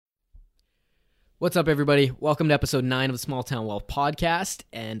What's up, everybody? Welcome to episode 9 of the Small Town Wealth Podcast,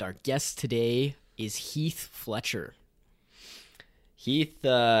 and our guest today is Heath Fletcher.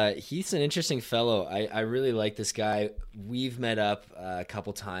 Heath's an interesting fellow. I really like this guy. We've met up a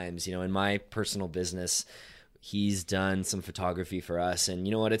couple times, in my personal business. He's done some photography for us, and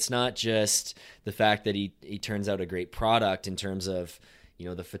you know what? It's not just the fact that he turns out a great product in terms of,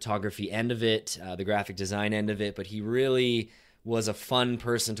 the photography end of it, the graphic design end of it, but he really was a fun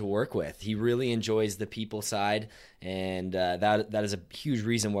person to work with. He really enjoys the people side, and that is a huge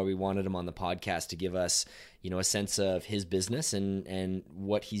reason why we wanted him on the podcast, to give us, a sense of his business and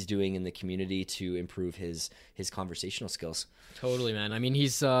what he's doing in the community to improve his conversational skills. Totally, man. I mean,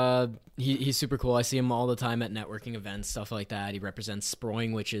 he's super cool. I see him all the time at networking events, stuff like that. He represents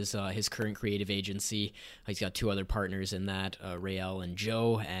Sproing, which is his current creative agency. He's got 2 other partners in that, Rael and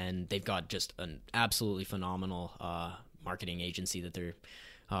Joe, and they've got just an absolutely phenomenal marketing agency that they're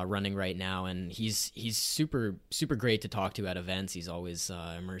running right now, and he's super great to talk to at events. He's always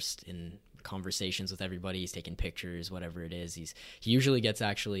immersed in conversations with everybody. He's taking pictures, whatever it is. He usually gets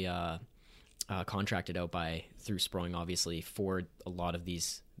actually contracted out through Sproing, obviously, for a lot of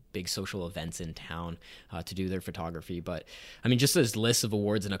these big social events in town to do their photography. But I mean, just this list of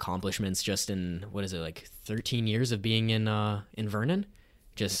awards and accomplishments just in 13 years of being in Vernon.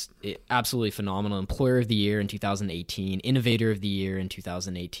 Absolutely phenomenal. Employer of the Year in 2018, Innovator of the Year in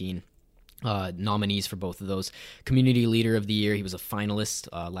 2018. Nominees for both of those. Community Leader of the Year, he was a finalist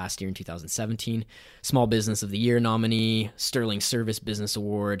last year in 2017. Small Business of the Year nominee, Sterling Service Business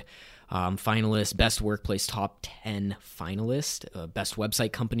Award finalist, Best Workplace Top 10 finalist, Best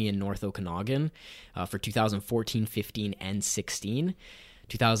Website Company in North Okanagan for 2014, 15, and 16.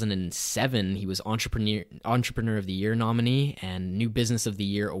 2007, he was Entrepreneur of the Year nominee, and New Business of the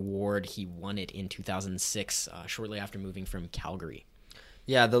Year award. He won it in 2006, shortly after moving from Calgary.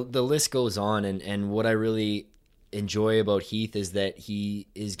 Yeah, the list goes on, and what I really enjoy about Heath is that he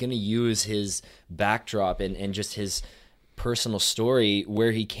is going to use his backdrop and just his personal story,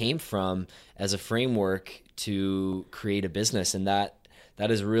 where he came from, as a framework to create a business, and that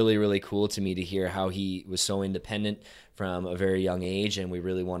is really, really cool to me to hear how he was so independent from a very young age, and we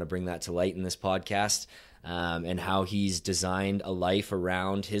really want to bring that to light in this podcast, and how he's designed a life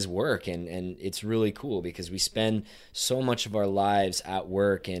around his work, and it's really cool because we spend so much of our lives at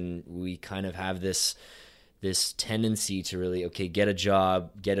work, and we kind of have this tendency to really, get a job,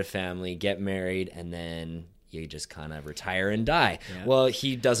 get a family, get married, and then you just kind of retire and die. Yeah. Well,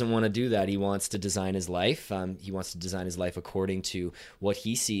 he doesn't want to do that. He wants to design his life. He wants to design his life according to what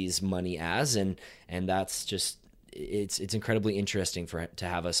he sees money as, and that's just, it's incredibly interesting to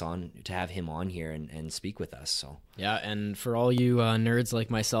have him on here and speak with us. So yeah, and for all you nerds like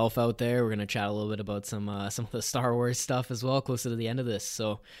myself out there, we're gonna chat a little bit about some of the Star Wars stuff as well closer to the end of this.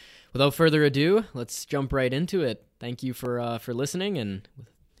 So without further ado, let's jump right into it. Thank you for listening, and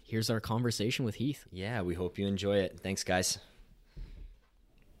here's our conversation with Heath. Yeah, we hope you enjoy it. Thanks, guys.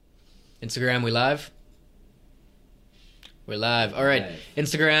 Instagram, we live? We're live. All right,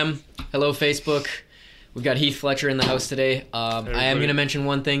 Instagram, hello, Facebook. We've got Heath Fletcher in the house today. I am going to mention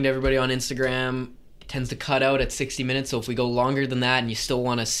one thing to everybody on Instagram. It tends to cut out at 60 minutes, so if we go longer than that and you still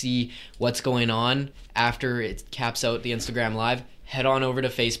want to see what's going on after it caps out the Instagram Live, head on over to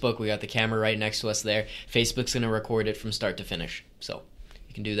Facebook. We got the camera right next to us there. Facebook's going to record it from start to finish, so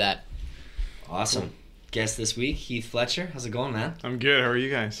you can do that. Awesome. Cool. Guest this week, Heath Fletcher. How's it going, man? I'm good. How are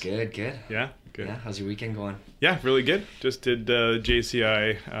you guys? Good. Yeah, good. Yeah, how's your weekend going? Yeah, really good. Just did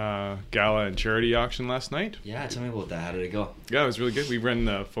JCI gala and charity auction last night. Yeah, tell me about that. How did it go? Yeah, it was really good. We ran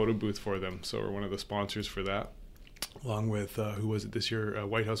the photo booth for them, so we're one of the sponsors for that, along with, who was it this year?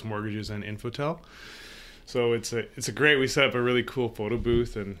 White House Mortgages and Infotel. So it's a great, we set up a really cool photo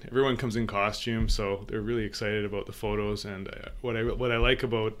booth, and everyone comes in costume, so they're really excited about the photos. And what I like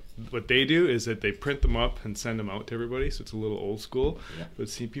about what they do is that they print them up and send them out to everybody, so it's a little old school. Yeah.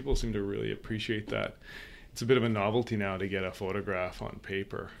 But people seem to really appreciate that. It's a bit of a novelty now to get a photograph on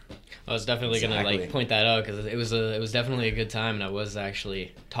paper. I was definitely gonna point that out, because it was definitely a good time, and I was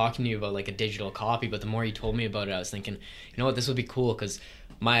actually talking to you about a digital copy. But the more you told me about it, I was thinking, you know what, this would be cool, because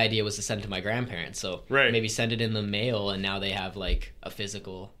my idea was to send it to my grandparents. So maybe send it in the mail, and now they have a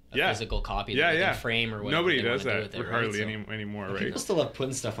physical copy that they can frame or whatever. Nobody does that hardly anymore, right? People still love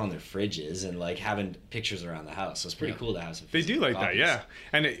putting stuff on their fridges and having pictures around the house. So it's pretty cool to have some. They do like copies. that, yeah.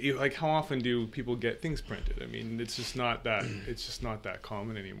 And how often do people get things printed? I mean, it's just not that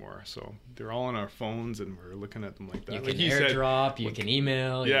common anymore. So they're all on our phones, and we're looking at them like that. You can airdrop, you can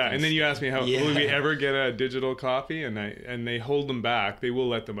email. Yeah, and then you ask me will we ever get a digital copy? And they hold them back. They will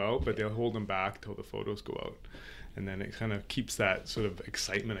let them out, but they'll hold them back till the photos go out. and then it kind of keeps that sort of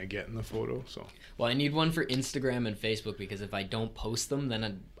excitement I get in the photo. So Well, I need one for Instagram and Facebook, because if I don't post them,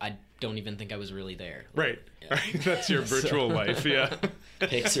 then I don't even think I was really there. right, that's your virtual life. Yeah.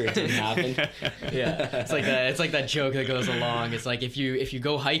 Pics or it didn't happen. Yeah, it's like that joke that goes along. It's like if you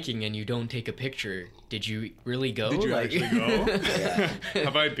go hiking and you don't take a picture, did you really go? Did you Like- actually go?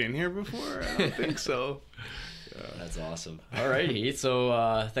 Have I been here before? I don't think so. That's awesome. All right, Heath.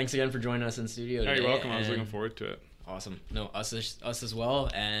 So thanks again for joining us in studio Hey, today. you're welcome. I was and- looking forward to it. Awesome. No, us as well.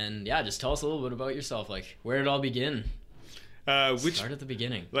 And yeah, just tell us a little bit about yourself. Like, where did it all begin? Which, Start at the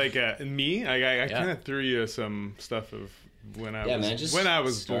beginning. like me, I Yeah. kind of threw you some stuff of when I Yeah, was man, just when I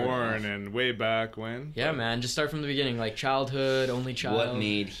was start born off. and way back when. Yeah, man. Just start from the beginning. Like childhood, only child. What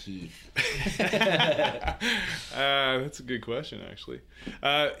made Heath? That's a good question, actually.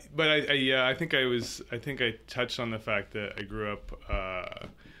 But I think I touched on the fact that I grew up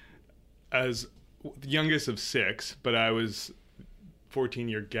as the youngest of 6, but I was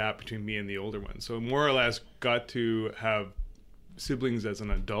 14-year gap between me and the older one. So more or less got to have siblings as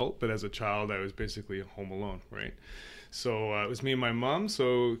an adult, but as a child I was basically home alone, right? So it was me and my mom,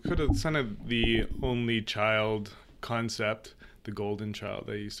 so kind of the only child concept, the golden child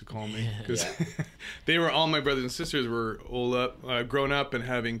they used to call me, because they were all, my brothers and sisters were grown up and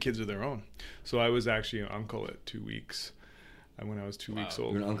having kids of their own. So I was actually an uncle at 2 weeks when I was 2 weeks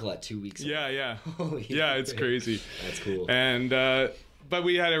old. You're an uncle at 2 weeks. Yeah. Holy Yeah, it's crazy. That's cool. And but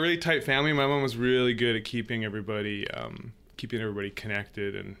we had a really tight family. My mom was really good at keeping everybody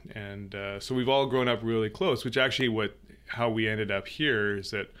connected, and so we've all grown up really close. Which actually, how we ended up here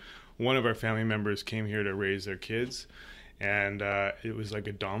is that one of our family members came here to raise their kids, and it was like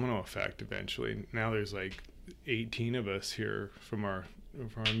a domino effect. Eventually, now there's like 18 of us here from our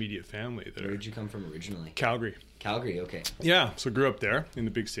immediate family. Where did you come from originally? Calgary. Calgary, okay. Yeah, so grew up there in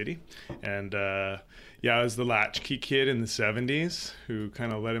the big city, and I was the latchkey kid in the 70s who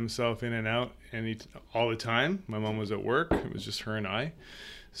kind of let himself in and out all the time. My mom was at work; it was just her and I.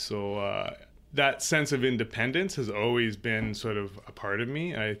 So that sense of independence has always been sort of a part of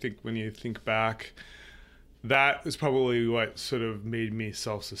me. I think when you think back, that was probably what sort of made me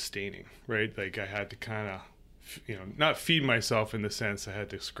self-sustaining, right? Like I had to kind of, not feed myself in the sense I had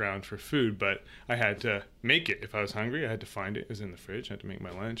to scrounge for food, but I had to make it. If I was hungry, I had to find it. It was in the fridge. I had to make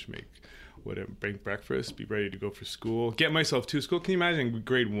my lunch, make breakfast, be ready to go for school, get myself to school. Can you imagine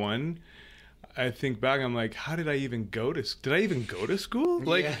grade 1? I think back, I'm like, how did I even go to school?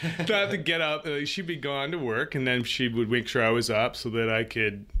 Like, to have to get up, she'd be gone to work, and then she would make sure I was up so that I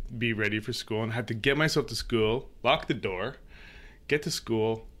could be ready for school, and I had to get myself to school, lock the door, get to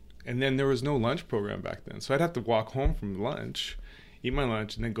school, and then there was no lunch program back then. So I'd have to walk home from lunch, eat my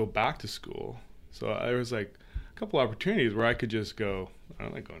lunch, and then go back to school. So there was like a couple opportunities where I could just go, I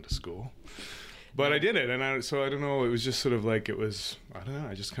don't like going to school. But I did it, and so I don't know. It was just sort of like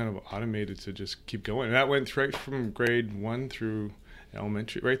I just kind of automated to just keep going. And that went right from grade 1 through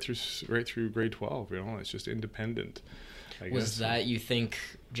elementary, right through grade 12. It's just independent. I guess. Was that, you think,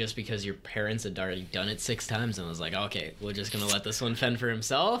 just because your parents had already done it 6 times and was like, okay, we're just gonna let this one fend for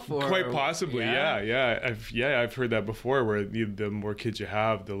himself? Or Quite possibly, yeah. I've heard that before. Where the more kids you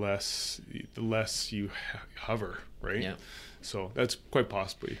have, the less you hover, right? Yeah. So that's quite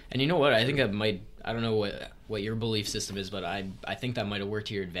possibly. And you know what? I think that might, I don't know what your belief system is, but I think that might have worked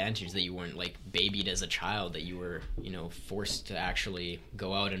to your advantage, that you weren't like babied as a child, that you were, forced to actually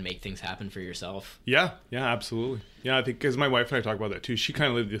go out and make things happen for yourself. Yeah, absolutely. Yeah, I think because my wife and I talk about that too. She kind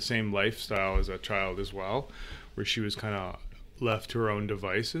of lived the same lifestyle as a child as well, where she was kind of left to her own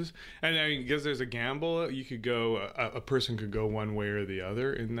devices. And I guess there's a gamble. You could go, a person could go one way or the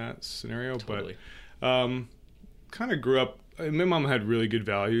other in that scenario. Totally. But kind of grew up. My mom had really good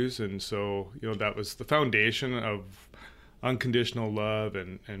values, and so that was the foundation of unconditional love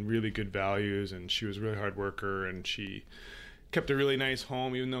and really good values. And she was a really hard worker, and she kept a really nice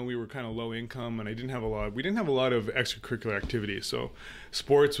home, even though we were kind of low income, and we didn't have a lot of extracurricular activities. So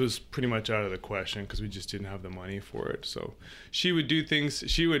sports was pretty much out of the question because we just didn't have the money for it. So she would do things.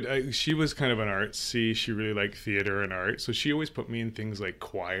 She was kind of an artsy. She really liked theater and art, so she always put me in things like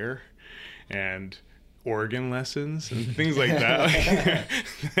choir and organ lessons and things like that.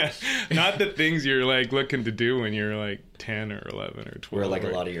 Not the things you're like looking to do when you're like 10 or 11 or 12. Were like a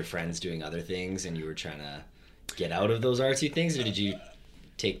lot of your friends doing other things and you were trying to get out of those artsy things, or did you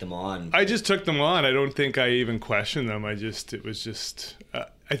take them on? I just took them on. I don't think I even questioned them. I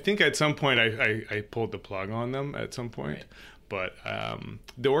think at some point I pulled the plug on them at some point. Right. But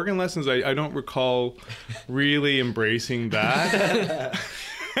the organ lessons, I don't recall really embracing that.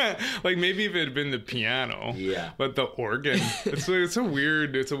 like maybe if it had been the piano, but the organ, it's a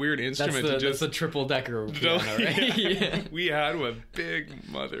weird instrument. That's the triple decker piano, right? Yeah. We had one big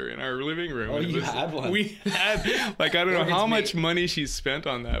mother in our living room. Oh, you had one? We had, like, I don't know how much money she spent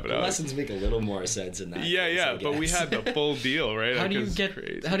on that, but the lessons make a little more sense in that case, but we had the full deal, right? How do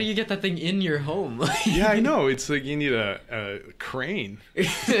you get that thing in your home? Yeah, I know. It's like you need a crane.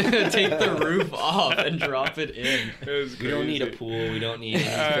 Take the roof off and drop it in. We don't need a pool. We don't need any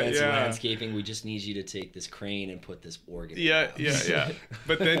fancy landscaping. We just need you to take this crane and put this organ in the house.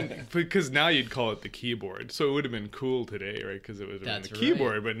 But then, because now you'd call it the keyboard, so it would have been cool today, right? Because it would have been the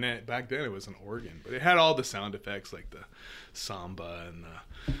keyboard, but back then it was an organ. But it had all the sound effects like the samba and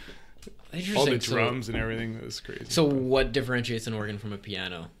all the drums and everything. That was crazy. So what differentiates an organ from a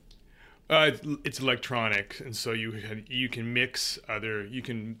piano? It's electronic, and so you can mix other.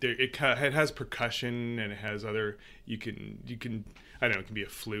 It has percussion, and it has other. You can I don't know. It can be a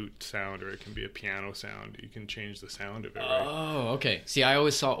flute sound, or it can be a piano sound. You can change the sound of it. Right? Oh, okay. See, I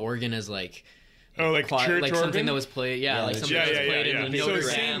always saw organ as like. Oh, like church like organ? something that was played, like something that was played in the Notre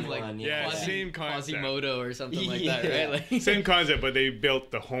Dame, like same concept. Quasimodo or something like that, right? Like, same concept, but they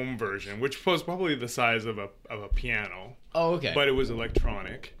built the home version, which was probably the size of a piano. Oh, okay. But it was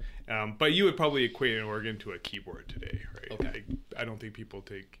electronic. But you would probably equate an organ to a keyboard today, right? Okay. I don't think people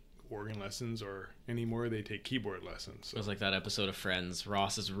take organ lessons or anymore. They take keyboard lessons. So. It was like that episode of Friends.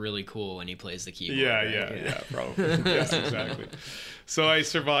 Ross is really cool when he plays the keyboard. Yeah, probably. Yes, exactly. So I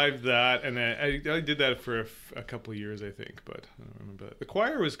survived that, and I did that for a couple of years, I think. But I don't remember that. The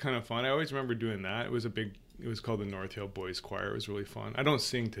choir was kind of fun. I always remember doing that. It was called the North Hill Boys Choir. It was really fun. I don't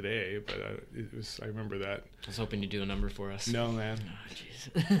sing today, but I remember that. I was hoping you'd do a number for us. No, man. Oh,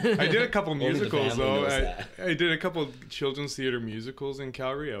 jeez. I did a couple musicals though. I did a couple children's theater musicals in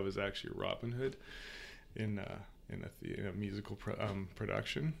Calgary. I was actually Robin Hood in a musical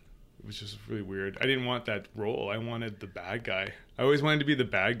production, which is really weird. I didn't want that role. I wanted the bad guy. I always wanted to be the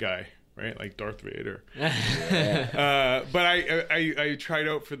bad guy. Right, like Darth Vader. But I tried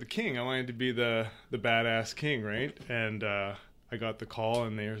out for the king. I wanted to be the badass king, right? And I got the call,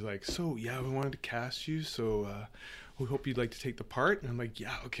 and they were like, "So yeah, we wanted to cast you. So we hope you'd like to take the part." And I'm like,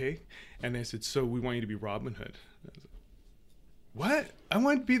 "Yeah, okay." And they said, "So we want you to be Robin Hood." I was like, what? I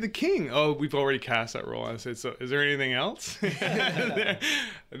want to be the king. Oh, we've already cast that role. I said, "So is there anything else?"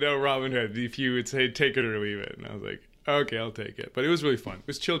 No, Robin Hood. If you would say take it or leave it, and I was like, okay, I'll take it. But it was really fun. It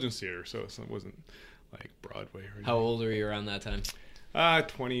was children's theater, so it wasn't like Broadway or anything. How old were you around that time?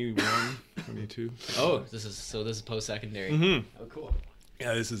 21, 22. Oh, this is post-secondary. Mm-hmm. Oh, cool.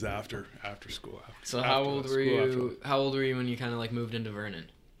 Yeah, this is after school. So how old were you? How old were you when you kind of like moved into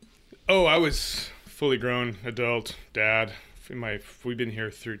Vernon? Oh, I was fully grown adult dad. We've been here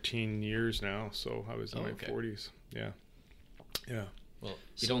 13 years now, so I was in my 40s. Yeah. Well,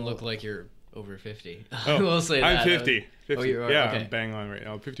 you don't look like you're over 50. Oh, We'll say that. I'm 50. Oh, you are? Yeah, Okay. I'm bang on right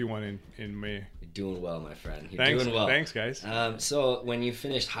now. 51 in May. You're doing well, my friend. Thanks. Doing well. Thanks, guys. So when you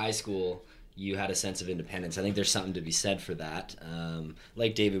finished high school, you had a sense of independence. I think there's something to be said for that.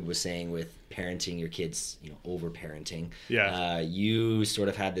 Like David was saying with parenting your kids, over parenting. Yeah. You sort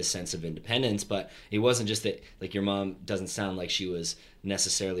of had this sense of independence, but it wasn't just that, like, your mom doesn't sound like she was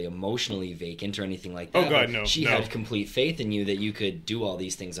necessarily emotionally vacant or anything like that. Oh God, no. She had complete faith in you that you could do all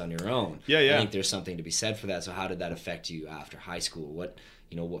these things on your own. Yeah. I think there's something to be said for that. So how did that affect you after high school?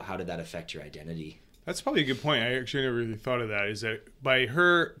 How did that affect your identity? That's probably a good point. I actually never really thought of that. Is that by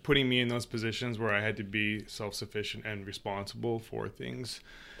her putting me in those positions where I had to be self-sufficient and responsible for things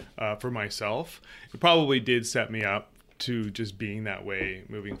for myself, it probably did set me up to just being that way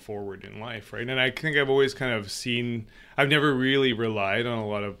moving forward in life, right? And I think I've always kind of I've never really relied on a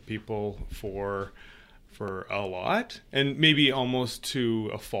lot of people for a lot, and maybe almost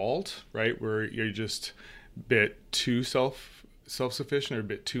to a fault, right? Where you're just a bit too self-sufficient or a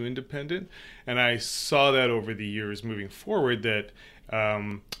bit too independent. And I saw that over the years moving forward that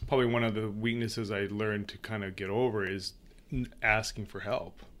probably one of the weaknesses I learned to kind of get over is asking for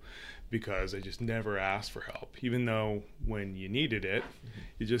help, because I just never asked for help, even though when you needed it,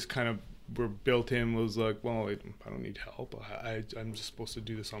 you just kind of were built in, was like, well, I don't need help. I'm just supposed to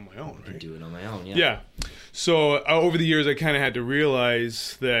do this on my own, right? I can do it on my own, Yeah. So over the years, I kind of had to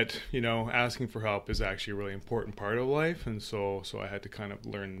realize that, asking for help is actually a really important part of life. And so I had to kind of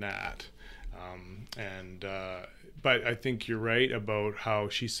learn that. But I think you're right about how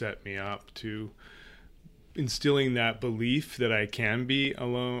she set me up to instilling that belief that I can be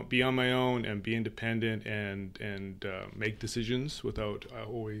alone, be on my own, and be independent, and make decisions without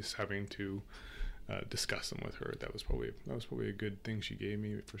always having to discuss them with her. That was probably a good thing she gave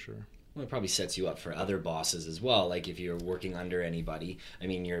me, for sure. Well, it probably sets you up for other bosses as well. Like if you're working under anybody, I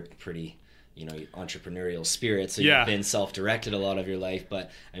mean, you're pretty, entrepreneurial spirit, so you've been self-directed a lot of your life. But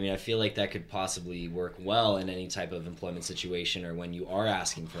I mean, I feel like that could possibly work well in any type of employment situation or when you are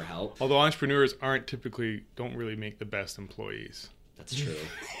asking for help. Although entrepreneurs don't really make the best employees. That's true.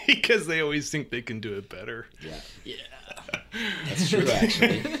 Because they always think they can do it better. Yeah. That's true,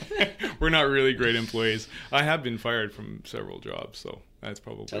 actually. We're not really great employees. I have been fired from several jobs, so that's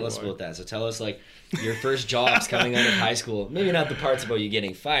probably Tell us about that. So tell us, like, your first jobs coming out of high school. Maybe not the parts about you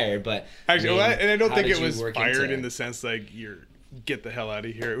getting fired, but... Actually, I don't think it was fired in the sense, like, get the hell out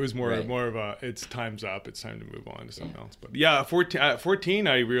of here. It was more of a, it's time's up. It's time to move on to something else. But yeah, 14,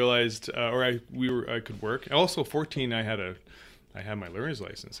 I realized, I could work. Also, 14, I had my learner's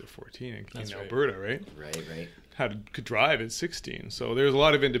license at 14 in Alberta, right? Right. Could drive at 16, so there's a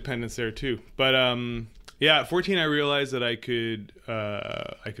lot of independence there too. But at 14 I realized that I could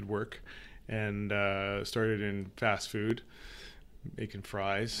work, and started in fast food, making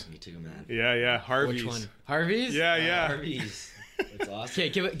fries. Me too, man. Yeah, Harvey's. Which one? Harvey's? Yeah. Harvey's. That's awesome.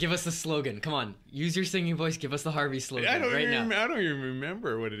 Okay, give us the slogan. Come on, use your singing voice. Give us the Harvey's slogan now. I don't even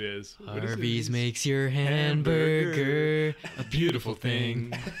remember what it is. Harvey's makes your hamburger a beautiful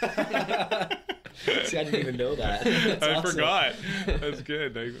thing. See, I didn't even know that. I forgot. That's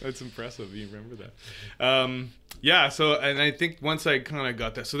good. That's impressive. You remember that. So, and I think once I kind of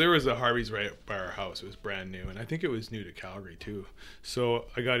got that, so there was a Harvey's right by our house. It was brand new, and I think it was new to Calgary too. So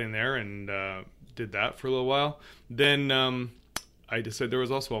I got in there and did that for a little while. Then I decided there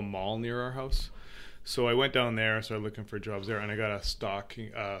was also a mall near our house. So I went down there and started looking for jobs there, and I got a stock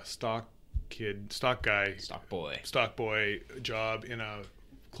boy job in a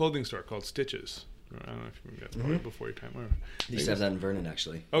clothing store called Stitches. I don't know if you remember that before your time. You used to have that in Vernon,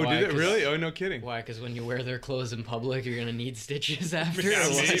 actually. Oh, did it really? Oh, no kidding. Why? Because when you wear their clothes in public, you're gonna need stitches after. Yeah,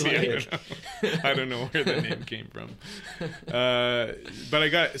 maybe. I don't know where the name came from. But I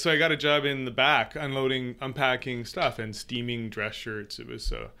got a job in the back, unpacking stuff and steaming dress shirts. It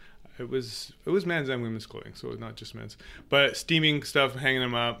was men's and women's clothing, so it was not just men's. But steaming stuff, hanging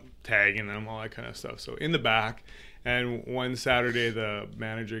them up, tagging them, all that kind of stuff. So in the back. And one Saturday, the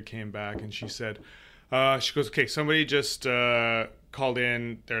manager came back and she said, she goes, okay, somebody just called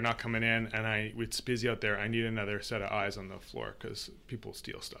in. They're not coming in, and it's busy out there. I need another set of eyes on the floor because people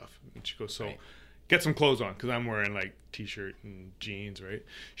steal stuff. And she goes, get some clothes on, because I'm wearing like t-shirt and jeans, right?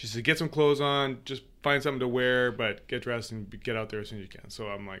 She said, get some clothes on, just find something to wear, but get dressed and get out there as soon as you can. So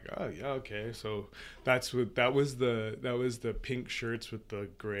I'm like, oh yeah, okay. So that was the pink shirts with the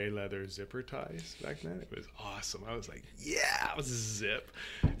gray leather zipper ties back then. It was awesome. I was like, yeah, it was a zip.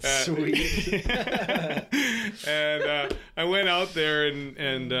 Sweet. And I went out there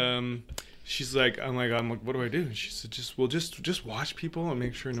and she's like, I'm like, what do I do? And she said, just watch people and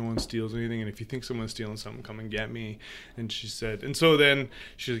make sure no one steals anything. And if you think someone's stealing something, come and get me. And she said, and so then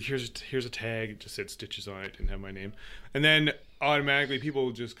she's like, here's a tag. It just said Stitches on it. Didn't have my name. And then automatically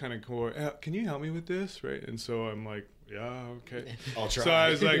people just kind of go, can you help me with this? Right. And so I'm like, yeah, okay. I'll try. So I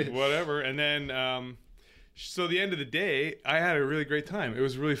was like, whatever. And then, so the end of the day, I had a really great time. It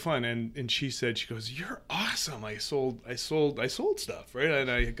was really fun. And she goes, you're awesome. I sold stuff, right? And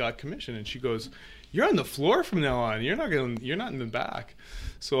I got commission. And she goes, you're on the floor from now on. You're not in the back.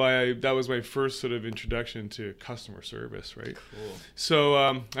 So that was my first sort of introduction to customer service, right? Cool. So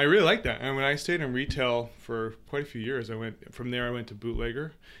I really liked that. And when I stayed in retail for quite a few years, I went to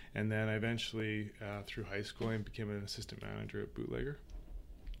Bootlegger. And then I eventually, through high school, I became an assistant manager at Bootlegger.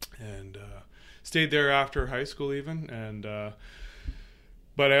 And stayed there after high school even, and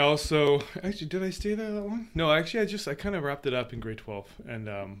but I also did I stay there that long? No, actually I kind of wrapped it up in grade 12,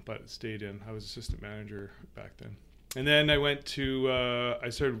 and but stayed in. I was assistant manager back then, and then I went to I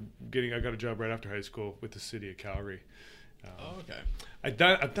got a job right after high school with the city of Calgary. Okay. I've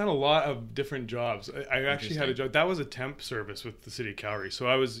done a lot of different jobs. I actually had a job that was a temp service with the city of Calgary,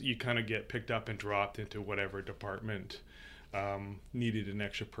 so you kind of get picked up and dropped into whatever department needed an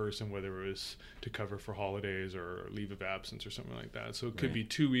extra person, whether it was to cover for holidays or leave of absence or something like that. So it could be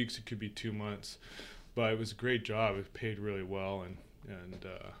 2 weeks, it could be 2 months, but it was a great job. It paid really well, and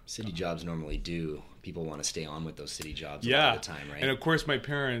city jobs normally do. People want to stay on with those city jobs a lot of the time, right? And of course, my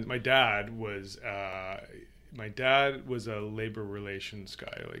dad was a labor relations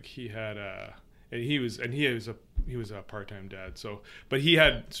guy. Like he was a part-time dad. So, but he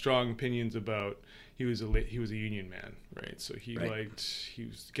had strong opinions about. He was a union man, right? So he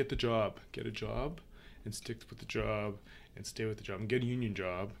was get a job, and stick with the job, and stay with the job, and get a union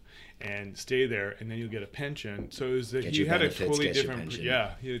job, and stay there, and then you'll get a pension. So it was that he had a totally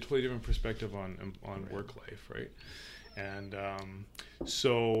different perspective on work life, right? And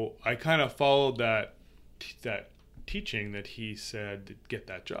so I kind of followed that teaching that he said to get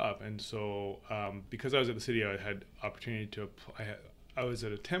that job. And so because I was at the city, I had opportunity to apply. I was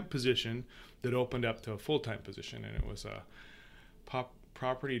at a temp position that opened up to a full-time position, and it was a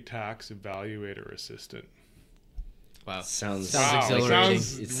property tax evaluator assistant. Wow. Sounds exhilarating.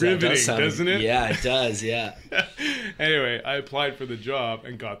 Sounds riveting, doesn't it? Yeah, it does. Yeah. Anyway, I applied for the job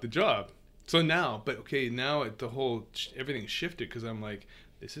and got the job. So now, everything shifted because I'm like,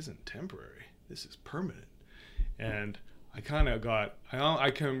 this isn't temporary. This is permanent. And I kind of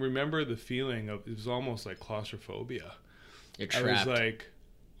I can remember the feeling of, it was almost like claustrophobia. You're trapped. I was like,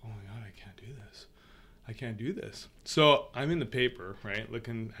 oh my God, I can't do this. I can't do this. So I'm in the paper, right?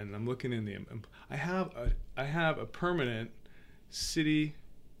 I'm looking in the, I have a permanent city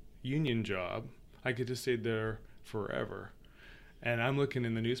union job. I could just stay there forever. And I'm looking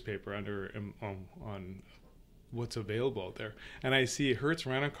in the newspaper on what's available out there. And I see Hertz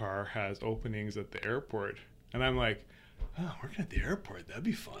Rent-A-Car has openings at the airport. And I'm like, oh, working at the airport, that'd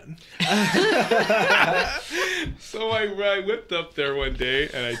be fun. So I whipped up there one day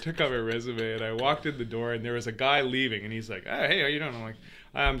and I took out my resume and I walked in the door and there was a guy leaving and he's like, oh, hey, how you doing? I'm like,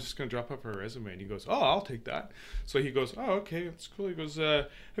 I'm just going to drop off our resume. And he goes, oh, I'll take that. So he goes, oh, okay, that's cool. He goes,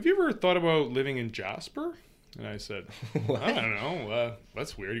 have you ever thought about living in Jasper? And I said, I don't know.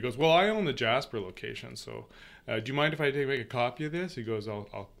 That's weird. He goes, well, I own the Jasper location. So do you mind if I make a copy of this? He goes, I'm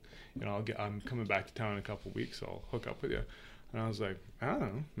coming back to town in a couple of weeks. So I'll hook up with you. And I was like, I don't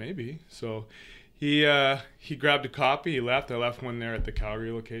know, maybe. So he grabbed a copy. He left. I left one there at the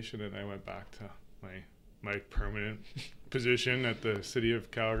Calgary location, and I went back to my permanent position at the city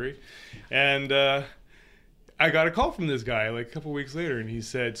of Calgary. And I got a call from this guy like a couple of weeks later, and he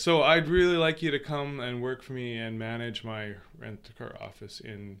said, so I'd really like you to come and work for me and manage my rent-a-car office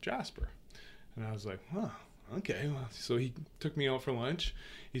in Jasper. And I was like, huh, okay. Well, so he took me out for lunch.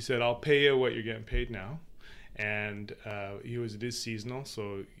 He said, I'll pay you what you're getting paid now. And it is seasonal,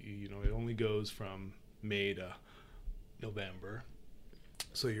 so it only goes from May to November.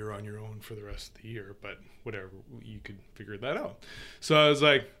 So you're on your own for the rest of the year, but whatever, you could figure that out. So I was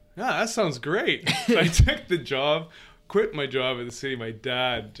like, that sounds great. So I took the job, quit my job at the city. My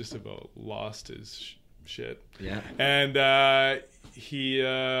dad just about lost his shit. Yeah. And I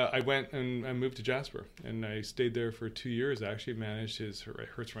went and I moved to Jasper, and I stayed there for 2 years. I actually managed his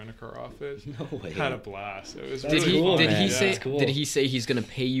Hertz Rent-A-Car office. No way. Had a blast. It was That's really cool, fun. man. Did he say he's going to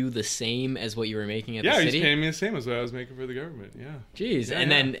pay you the same as what you were making at the Yeah, city? he's paying me the same as what I was making for the government. Yeah. Jeez. Yeah,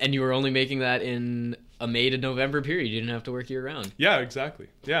 and you were only making that in a May to November period. You didn't have to work year round. Yeah, exactly.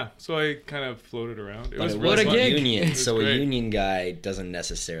 Yeah. So I kind of floated around. It But was it really was fun. a union, It was so great. a union guy doesn't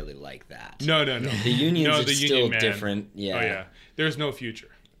necessarily like that. No. The unions No, are the still union man. different. Yeah. Oh yeah. There's no future.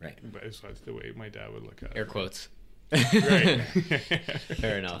 Right. But that's the way my dad would look at it. Air quotes. Right.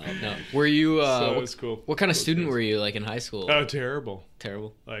 Fair enough. No. Were you? So it was cool. What kind of Those student days. were you like in high school? Oh, terrible.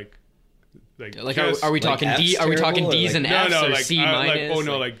 Terrible. Like Are we Like talking F's D? Are we talking terrible or D's like- and No, F's or like C minus?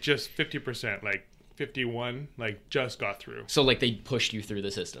 like just 50%, like 51, like just got through. So like they pushed you through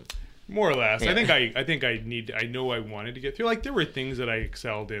the system. More or less. Yeah. I know I wanted to get through. Like there were things that I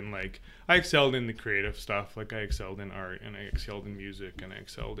excelled in. Like I excelled in the creative stuff. Like I excelled in art, and I excelled in music, and I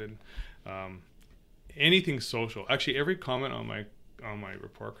excelled in anything social. Actually, every comment on my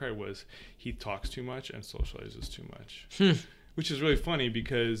report card was he talks too much and socializes too much. Which is really funny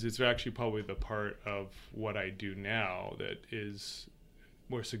because it's actually probably the part of what I do now that is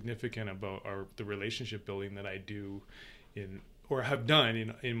more significant about the relationship building that I do or have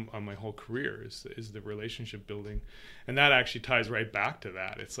done on my whole career is the relationship building. And that actually ties right back to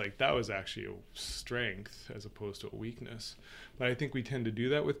that. It's like that was actually a strength as opposed to a weakness. But I think we tend to do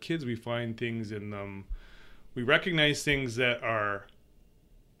that with kids. We find things in them. We recognize things that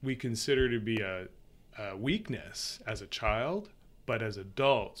we consider to be a weakness as a child, but as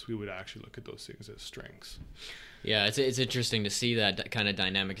adults, we would actually look at those things as strengths. Yeah, it's interesting to see that kind of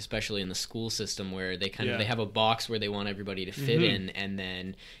dynamic, especially in the school system, where they they have a box where they want everybody to fit in, and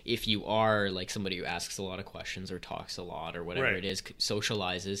then if you are like somebody who asks a lot of questions or talks a lot or whatever it is,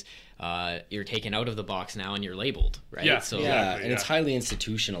 socializes, you're taken out of the box now and you're labeled, right? Yeah, So exactly, and it's highly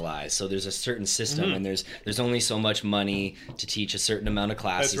institutionalized. So there's a certain system, and there's only so much money to teach a certain amount of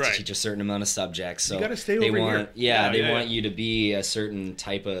classes, That's right. to teach a certain amount of subjects. So You gotta stay they over want, here. they want you to be a certain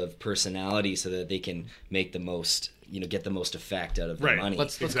type of personality so that they can make the most get the most effect out of the Right. money.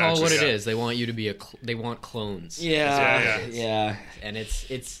 Let's call it Exactly, what it yeah. is. They want you to be they want clones. Yeah. And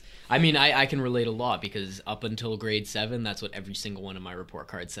it's I mean, I can relate a lot because up until grade 7, that's what every single one of my report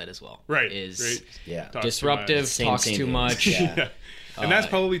cards said as well. Right. Is Right. Yeah. Talks too disruptive, Same talks thing too here. much. Yeah. Yeah. And that's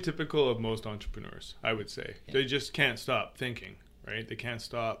probably typical of most entrepreneurs, I would say. They just can't stop thinking, right? They can't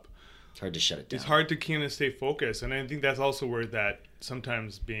stop. It's hard to shut it down. It's hard to kind of stay focused. And I think that's also where that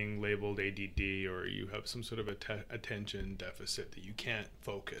sometimes being labeled ADD or you have some sort of attention deficit that you can't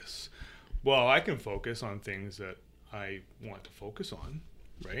focus. Well, I can focus on things that I want to focus on,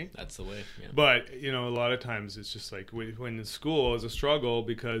 right? That's the way. Yeah. But, a lot of times it's just like when in school is a struggle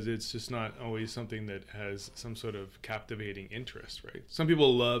because it's just not always something that has some sort of captivating interest, right? Some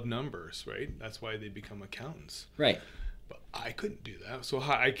people love numbers, right? That's why they become accountants. Right. But I couldn't do that. So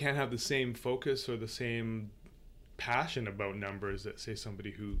I can't have the same focus or the same passion about numbers that, say,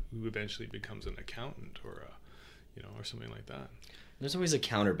 somebody who eventually becomes an accountant or or something like that. There's always a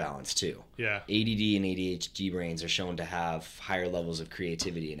counterbalance too. Yeah. ADD and ADHD brains are shown to have higher levels of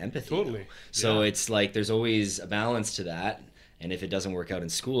creativity and empathy. Totally. So Yeah. it's like there's always a balance to that. And if it doesn't work out in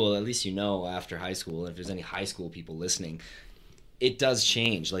school, at least after high school, if there's any high school people listening, it does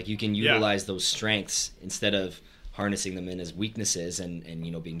change. Like you can utilize those strengths instead of harnessing them in as weaknesses and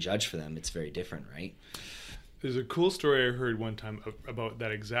being judged for them. It's very different, right? There's a cool story I heard one time about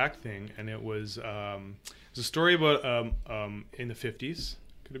that exact thing, and it was a story about in the 50s.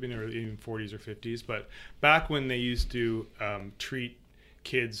 Could have been even 40s or 50s, but back when they used to treat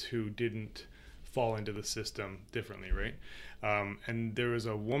kids who didn't fall into the system differently, right? And there was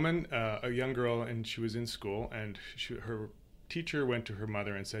a woman, a young girl, and she was in school, and her teacher went to her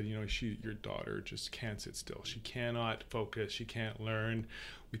mother and said, your daughter just can't sit still. She cannot focus. She can't learn.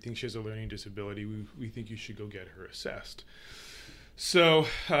 We think she has a learning disability. We think you should go get her assessed. So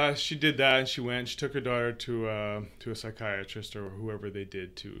she did that, and she took her daughter to a psychiatrist or whoever they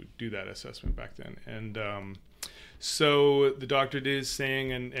did to do that assessment back then. And so the doctor did his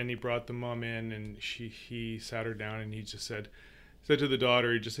thing, and he brought the mom in, and he sat her down, and he just said to the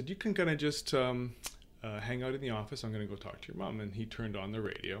daughter, he just said, you can kind of just hang out in the office. I'm going to go talk to your mom. And he turned on the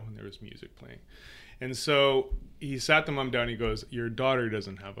radio, and there was music playing. And so he sat the mom down. He goes, your daughter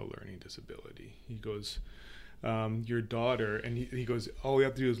doesn't have a learning disability. He goes, your daughter, and he goes, all we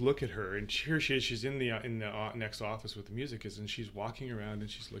have to do is look at her. And here she is. She's in the next office with the music is, and she's walking around, and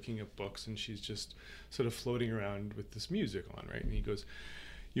she's looking at books, and she's just sort of floating around with this music on, right? And he goes,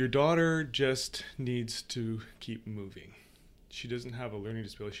 your daughter just needs to keep moving. She doesn't have a learning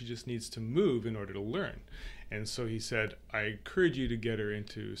disability. She just needs to move in order to learn. And so he said, I encourage you to get her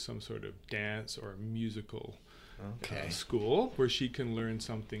into some sort of dance or musical school where she can learn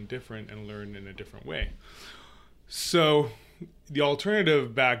something different and learn in a different way. So the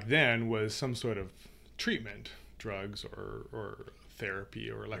alternative back then was some sort of treatment, drugs or therapy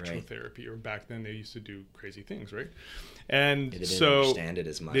or electrotherapy, or back then they used to do crazy things, right? And They didn't so understand it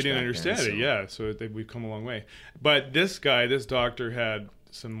as much. they didn't back understand then, it, yeah. So we've come a long way. But this doctor had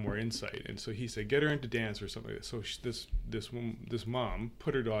some more insight, and so he said, get her into dance or something like that. So this mom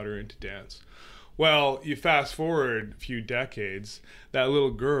put her daughter into dance. Well, you fast forward a few decades, that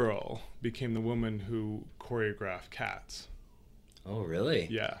little girl became the woman who choreographed Cats. Oh, really?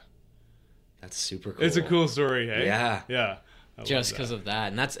 Yeah. That's super cool. It's a cool story, hey? Yeah. Yeah. Just because of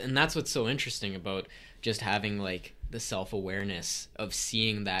that, and that's what's so interesting about just having like the self-awareness of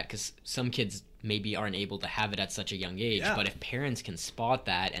seeing that, because some kids maybe aren't able to have it at such a young age, but if parents can spot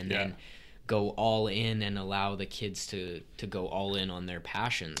that and then go all in and allow the kids to go all in on their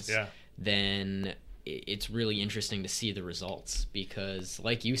passions, then it's really interesting to see the results. Because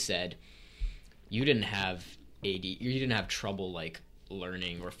like you said, you didn't have trouble like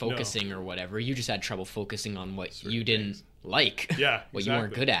learning or focusing or whatever. You just had trouble focusing on what you didn't like, what you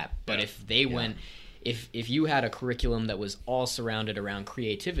weren't good at. But if they went, if you had a curriculum that was all surrounded around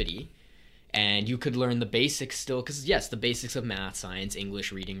creativity, and you could learn the basics still, because yes, the basics of math, science,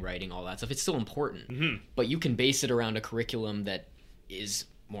 English, reading, writing, all that stuff, it's still important. But you can base it around a curriculum that is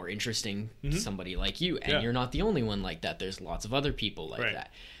more interesting to somebody like you, and you're not the only one like that. There's lots of other people like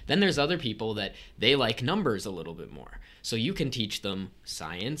that. Then there's other people that they like numbers a little bit more, so you can teach them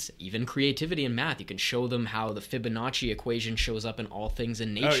science, even creativity and math. You can show them how the Fibonacci equation shows up in all things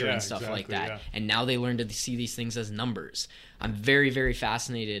in nature and stuff like that, and now they learn to see these things as numbers. I'm very, very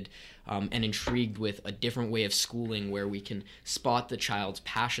fascinated and intrigued with a different way of schooling where we can spot the child's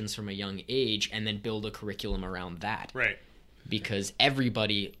passions from a young age and then build a curriculum around that. Right. Because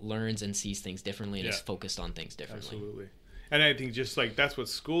everybody learns and sees things differently and is focused on things differently. Absolutely. And I think just like that's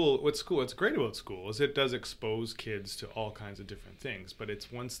what's great about school is it does expose kids to all kinds of different things, but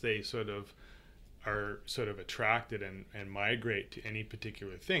it's once they sort of are sort of attracted and migrate to any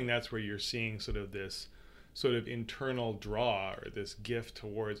particular thing, that's where you're seeing sort of this sort of internal draw or this gift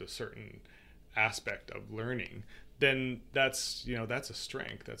towards a certain aspect of learning, then that's a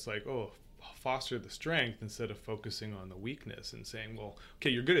strength. That's like, oh, foster the strength instead of focusing on the weakness and saying, well, okay,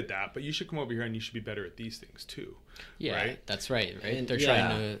 you're good at that, but you should come over here and you should be better at these things too. Yeah, right? That's right. And,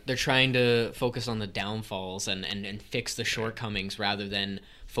 they're trying to focus on the downfalls and fix the shortcomings rather than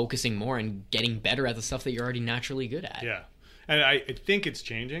focusing more and getting better at the stuff that you're already naturally good at. Yeah. And I think it's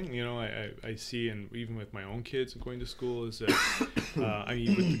changing. I see, and even with my own kids going to school, is that I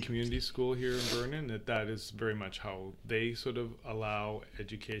mean, with the community school here in Vernon, that is very much how they sort of allow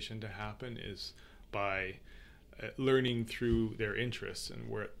education to happen, is by learning through their interests and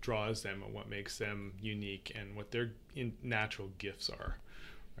where it draws them and what makes them unique and what their natural gifts are.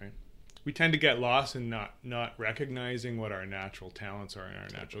 Right? We tend to get lost in not recognizing what our natural talents are and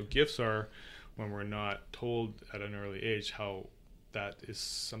our natural gifts are, when we're not told at an early age how that is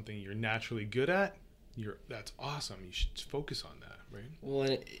something you're naturally good at. That's awesome. You should focus on that, right?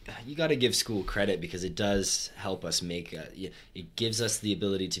 Well, you got to give school credit, because it does help us it gives us the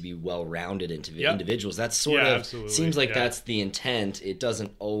ability to be well-rounded individuals. That's sort of absolutely. Seems like that's the intent. It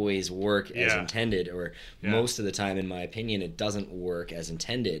doesn't always work as intended, or most of the time, in my opinion, it doesn't work as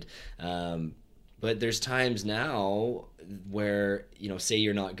intended. But there's times now where, say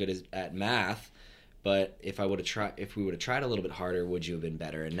you're not good at math, but if we would have tried a little bit harder, would you have been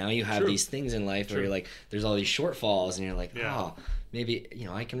better? And now you have these things in life where you're like, there's all these shortfalls, and you're like, oh, maybe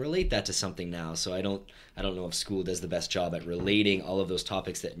I can relate that to something now. So I don't know if school does the best job at relating all of those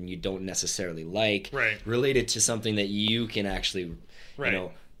topics that you don't necessarily like, related to something that you can actually,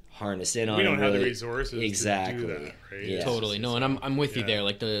 harness in on. We don't have the resources to do that, right? Yeah. Totally. No, and I'm with you there.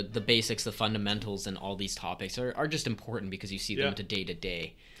 Like the basics, the fundamentals, and all these topics are just important because you see them day to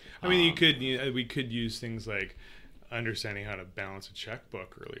day. I mean, we could use things like understanding how to balance a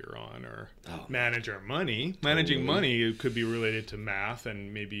checkbook earlier on, or manage our money. Managing money could be related to math,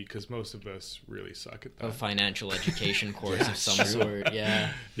 and maybe because most of us really suck at that. A financial education course of some sort.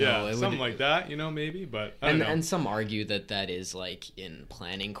 Yeah. Something like that, maybe. But I don't know. And some argue that is like in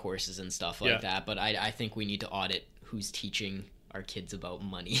planning courses and stuff like that. But I think we need to audit who's teaching our kids about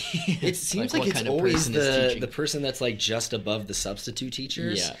money. It seems like it's always the person that's like just above the substitute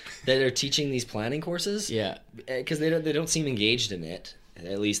teachers that are teaching these planning courses. Yeah, because they don't seem engaged in it.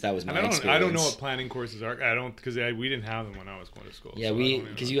 At least that was my experience. I don't know what planning courses are. Because we didn't have them when I was going to school. Yeah,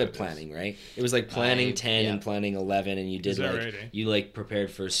 because you had planning, right? It was like planning 10 and planning 11, and you did you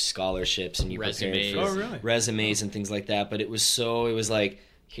prepared for scholarships and you prepared for resumes and things like that. But it was like,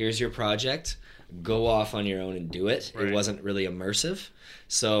 here's your project. Go off on your own and do it. It wasn't really immersive.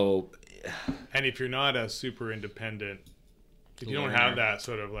 So, and if you're not a super independent, if you don't have that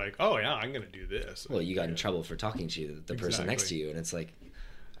sort of like, oh yeah, I'm going to do this. Well, you got in trouble for talking to the person next to you, and it's like,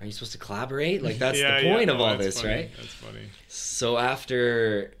 are you supposed to collaborate? Like that's the point of all this, funny. Right? That's funny. So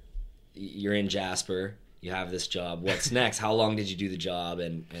after you're in Jasper, you have this job. What's next? How long did you do the job,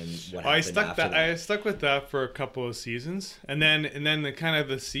 and what happened after that? I stuck with that for a couple of seasons, and then the kind of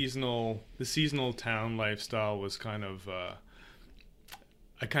the seasonal town lifestyle was kind of.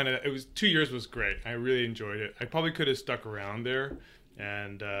 It was 2 years was great. I really enjoyed it. I probably could have stuck around there,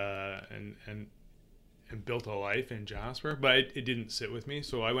 and built a life in Jasper, but it didn't sit with me.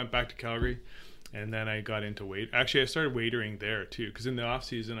 So I went back to Calgary, and then I got into Actually, I started waitering there too, because in the off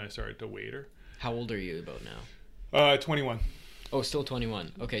season I started to waiter. How old are you about now? 21. Oh, still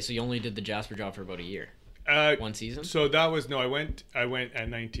 21. Okay, so you only did the Jasper job for about a year. One season? So that was I went at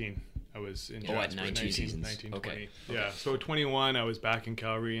 19. I was in Jasper. At 19. 19, okay. 20. Yeah. So 21, I was back in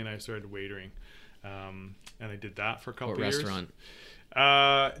Calgary, and I started waitering. And I did that for a couple of years. What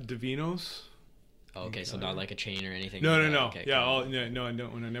restaurant? Davino's. Oh, okay, so not like a chain or anything? No. Okay, yeah, cool.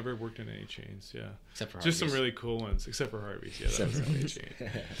 I never worked in any chains. Yeah, except for Harvey's. Just some really cool ones, except for Harvey's. Yeah, that was really a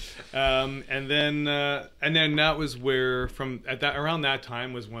chain. And then that was where around that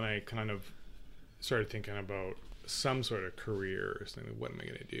time was when I kind of started thinking about some sort of career or something. What am I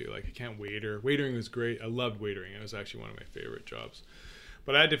going to do? Like, I can't waiter. Waitering was great. I loved waitering. It was actually one of my favorite jobs.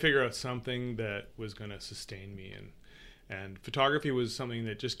 But I had to figure out something that was going to sustain me, and photography was something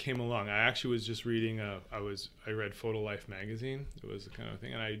that just came along. I actually was just reading I read Photo Life magazine. It was the kind of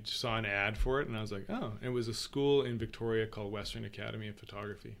thing, and I saw an ad for it, and I was like, oh, it was a school in Victoria called Western Academy of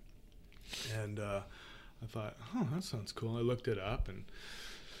Photography. And I thought, oh, that sounds cool. I looked it up and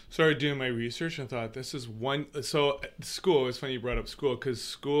started doing my research and thought, this is one. So school, it's funny you brought up school,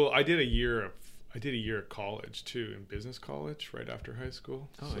 because I did a year at college too, in business college right after high school.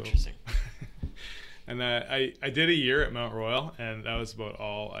 Oh, interesting. And I did a year at Mount Royal, and that was about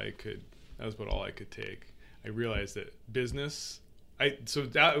all I could That was about all I could take. I realized that business, so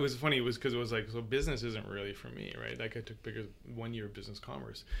that, it was funny, it was because it was like, so business isn't really for me, right? Like I took 1 year of business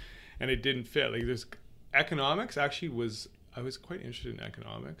commerce and it didn't fit. Like there's economics actually I was quite interested in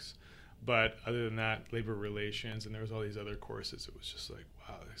economics, but other than that, labor relations, and there was all these other courses. It was just like,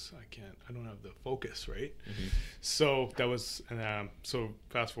 wow, I don't have the focus, right? Mm-hmm. So that was, so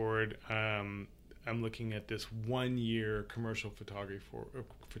fast forward, I'm looking at this 1 year commercial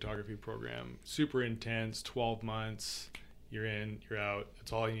photography program, super intense, 12 months, you're in, you're out.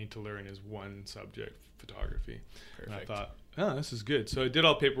 That's all you need to learn is one subject, photography. Perfect. And I thought, oh, this is good. So I did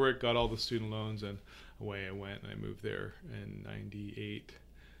all paperwork, got all the student loans, and away I went, and I moved there in 98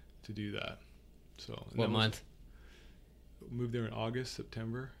 to do that. So what month? Moved there in August,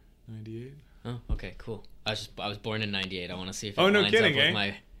 September 98. Oh, okay, cool. I was born in 98. I want to see if it no lines kidding, up with eh?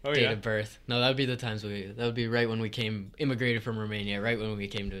 my date of birth. No, that would be the times that would be right when we immigrated from Romania, right when we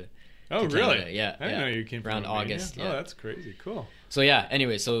came to Oh, to really? Canada. Yeah. I didn't know you came from around Romania. August. Oh, Yeah. that's crazy. Cool. So yeah,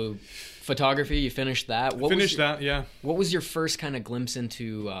 anyway, so photography, you finished that. Yeah. What was your first kind of glimpse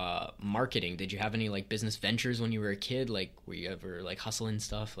into marketing? Did you have any like business ventures when you were a kid? Like were you ever like hustling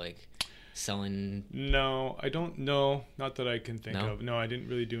stuff, like selling? No, I don't know. Not that I can think of. No, I didn't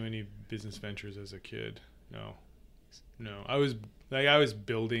really do any business ventures as a kid. No. I was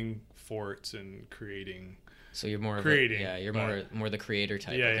building forts and creating. So you're more creating. You're more the creator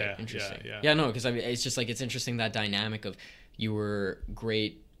type. Yeah, okay, yeah, interesting. yeah. No, because I mean, it's just like it's interesting that dynamic of you were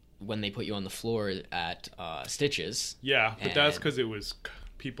great when they put you on the floor at Stitches. Yeah, but that's because it was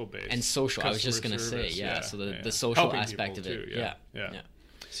people based and social. I was just gonna say, so the social helping aspect of it. Too, yeah.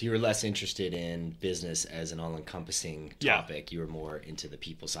 So you were less interested in business as an all-encompassing topic. You were more into the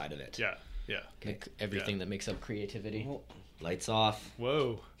people side of it. Yeah. Like everything that makes up creativity. Well, lights off.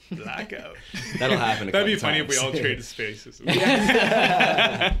 Whoa, blackout. That'll happen. That'd be funny if we all traded spaces.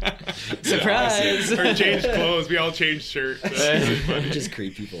 Surprise! Or changed clothes. We all changed shirts. Really just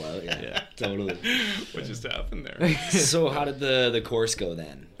creep people out. Yeah, totally. What just happened there? So how did the course go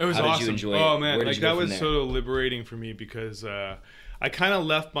then? It was how awesome. Did you enjoy oh it? man, Where like did you go that was from sort of liberating for me because I kind of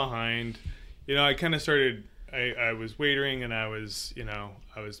left behind. I kind of started. I was waitering and I was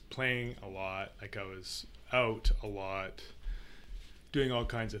playing a lot. Like I was out a lot, doing all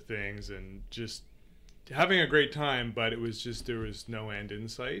kinds of things and just having a great time. But it was just there was no end in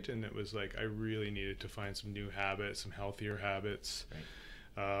sight, and it was like I really needed to find some new habits, some healthier habits.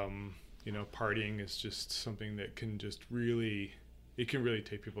 Right. Partying is just something that can just really. It can really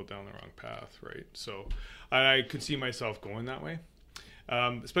take people down the wrong path, right? So I could see myself going that way.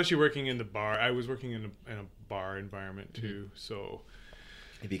 Especially working in the bar. I was working in a bar environment too, so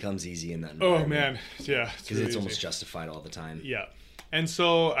it becomes easy in that environment. Oh man, yeah, because it's almost justified all the time. Yeah, and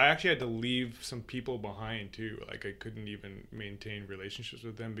so I actually had to leave some people behind too. Like I couldn't even maintain relationships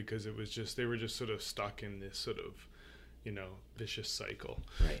with them because it was just they were just sort of stuck in this sort of vicious cycle.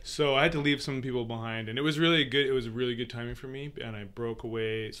 Right. So I had to leave some people behind, and it was really good. It was really good timing for me, and I broke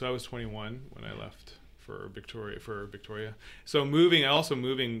away. So I was 21 when I left. For Victoria. So moving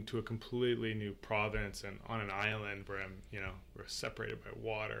to a completely new province and on an island where we're separated by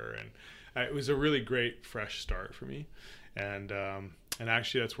water, and it was a really great fresh start for me. And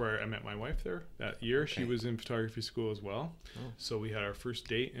actually that's where I met my wife there that year. Okay. She was in photography school as well. Oh. So we had our first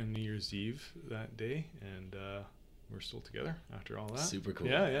date on New Year's Eve that day, and we're still together after all that. Super cool.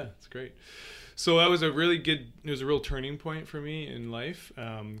 Yeah, it's great. So that was a real turning point for me in life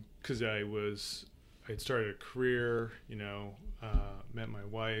because I'd started a career, met my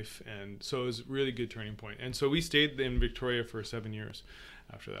wife, and so it was a really good turning point. And so we stayed in Victoria for 7 years.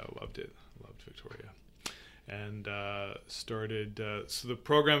 After that, I loved Victoria. And started, so the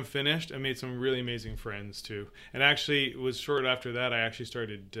program finished. I made some really amazing friends too. And actually, it was short after that, I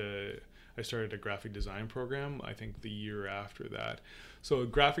started a graphic design program, I think the year after that. So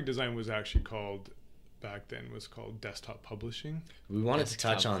graphic design was actually back then was called desktop publishing. We wanted to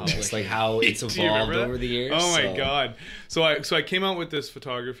touch on this, like how it's evolved over the years. Oh my god! So I came out with this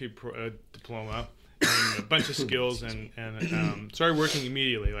photography diploma and a bunch of skills, and started working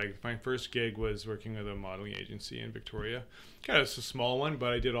immediately. Like my first gig was working with a modeling agency in Victoria. Kind of a small one,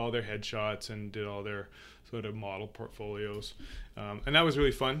 but I did all their headshots and did all their sort of model portfolios, and that was really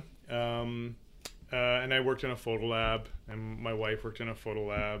fun. And I worked in a photo lab, and my wife worked in a photo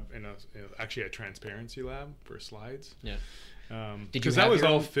lab, actually a transparency lab for slides. Yeah. Because that was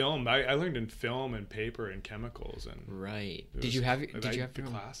all film. I learned in film and paper and chemicals and. Right. Did you have the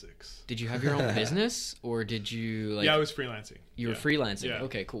classics? Did you have your own business, or did you Yeah, I was freelancing. You were freelancing. Yeah.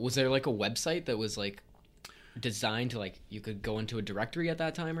 Okay, cool. Was there like a website that was like designed to you could go into a directory at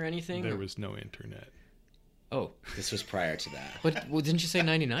that time or anything? There was no internet. Oh, This was prior to that. but well, didn't you say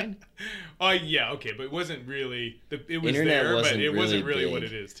 99? Yeah, okay, but it wasn't really. It was Internet there, but wasn't it wasn't really really what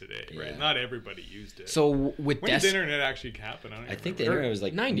big. it is today, Yeah. right? Not everybody used it. So with when did the internet actually happen? I think the remember. internet was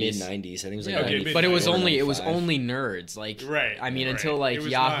like 90s. mid-90s. I think it was like Yeah, Okay, 94, but it was 95. only nerds. Like, Right, I mean, right. until like It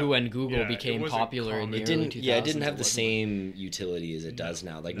was Yahoo not- and Google yeah, it became wasn't popular in the common. early It 2000s. didn't. Yeah, it didn't have the wasn't. same utility as it does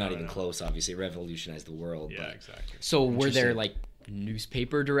now. Like, not No, even no. close. Obviously, it revolutionized the world. Yeah, but exactly. So were there Interesting. like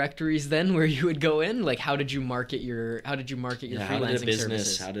newspaper directories then where you would go in? Like, how did you market your yeah, freelancing how did a business?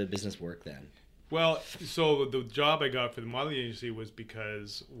 services? How did a business work then? Well, so the job I got for the modeling agency was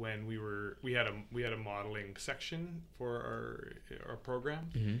because when we had a modeling section for our program,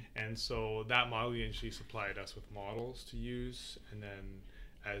 and so that modeling agency supplied us with models to use, and then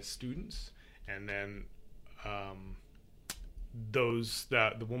as students, and then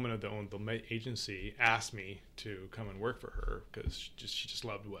the woman that owned the agency asked me to come and work for her because she just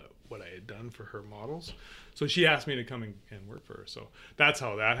loved what I had done for her models. So she asked me to come and work for her. So that's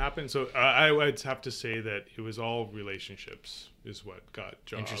how that happened. So I would have to say that it was all relationships is what got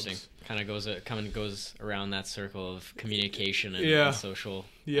jobs. Interesting. Kind of goes around that circle of communication and, Yeah. and social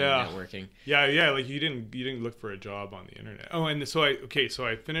Yeah. networking. Yeah. Like you didn't look for a job on the internet. Oh, and so I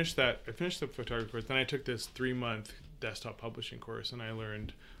finished the photography course. Then I took this 3-month desktop publishing course, and I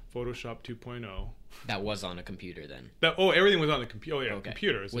learned Photoshop 2.0. That was on a computer then. Everything was on the computer. Oh yeah, Okay.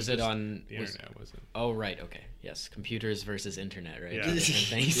 computers. Was It it just- on? the internet? Wasn't. Oh right. Okay. Yes. Computers versus internet. Right. Yeah. Two different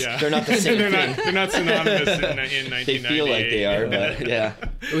things. Yeah, They're not the same they're not synonymous in 1998. They feel like they are, but yeah.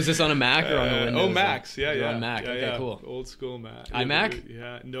 Was this on a Mac or on a Windows? Oh, Macs. Yeah, You're yeah. on Mac. Yeah, Okay, yeah. cool. Old school Mac. iMac?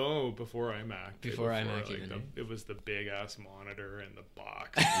 Yeah. No, before iMac. Before iMac like even, it was the big ass monitor and the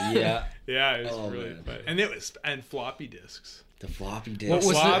box. Yeah. Yeah, it was Oh, really man. fun. And floppy disks. The floppy disk. What was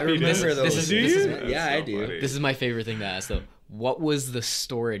the- Floppy I remember disks. those. This Do is- you? yeah, That's I so do. funny. This is my favorite thing to ask though. What was the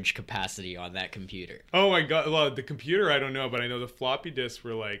storage capacity on that computer? Oh my god! Well, the computer I don't know, but I know the floppy disks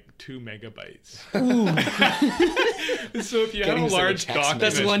were like 2 megabytes. So if you had Getting a us like a large text document,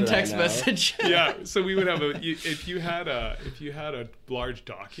 That's message one for that text now. message. yeah. So we would have if you had a large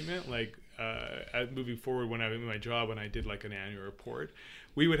document like moving forward when I in my job when I did like an annual report,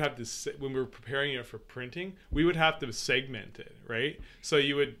 we would have to when we were preparing it for printing, we would have to segment it, right? So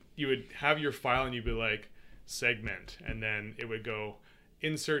you would have your file and you'd be like segment, and then it would go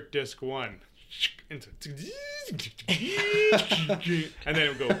insert disk 1, and then it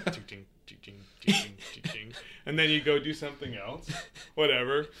would go and then you go do something else,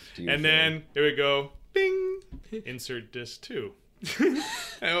 whatever, Do your and then it would go bing, insert disc 2.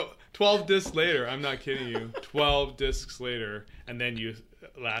 12 discs later, I'm not kidding you, 12 discs later, and then you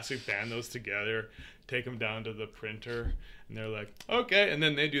elastic band those together, take them down to the printer, and they're like, okay, and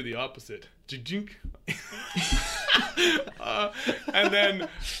then they do the opposite. And then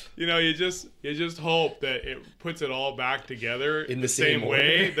you just hope that it puts it all back together In the the same same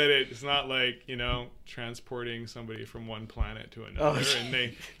way, order. that it's not like transporting somebody from one planet to another and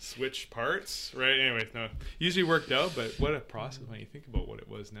they switch parts, right? Anyways, no, usually worked out, but what a process when you think about what it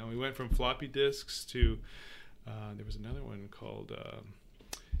was. Now we went from floppy disks to there was another one called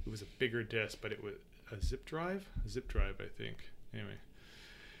it was a bigger disk, but it was a zip drive, I think. Anyway,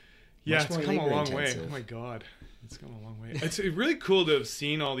 yeah, Much it's more come a long way. labor-intensive. Oh my god, it's come a long way. It's really cool to have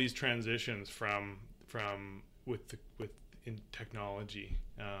seen all these transitions from in technology.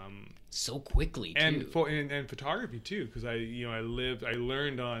 So quickly too. And photography too, because I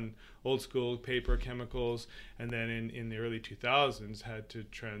learned on old school paper, chemicals, and then in the early 2000s had to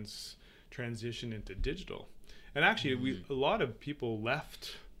transition into digital. And actually, a lot of people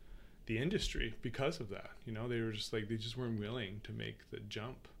left the industry because of that. They were just like they just weren't willing to make the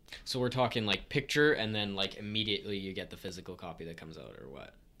jump. So we're talking like picture, and then like immediately you get the physical copy that comes out, or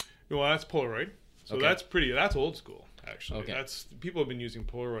what? Well, that's Polaroid. So Okay. that's old school actually. Okay. That's people have been using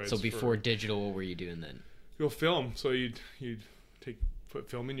Polaroids. So before digital, what were you doing then? You'll film. So you'd put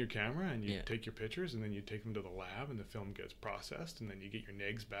film in your camera and you Yeah. take your pictures, and then you take them to the lab, and the film gets processed, and then you get your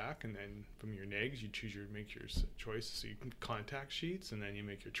negs back, and then from your negs you make your choices. So you can contact sheets, and then you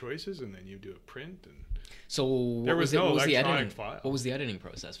make your choices, and then you do a print. And So what There was no what was the electronic editing? file. What was the editing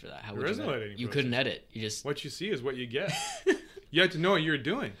process for that? How There would is you no edit? editing You process. couldn't edit. You just what you see is what you get. You had to know what you were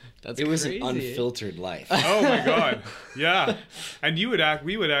doing. that's It was crazy. an unfiltered life. Oh my god, yeah. And we would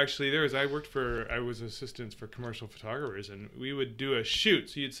actually I was assistants for commercial photographers, and we would do a shoot.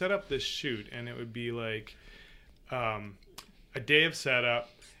 So you'd set up this shoot, and it would be like a day of setup,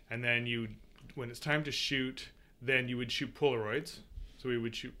 and then when it's time to shoot, then you would shoot Polaroids. So we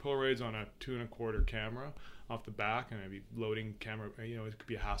would shoot Polaroids on a 2 1/4 camera off the back, and I'd be loading camera. You know, it could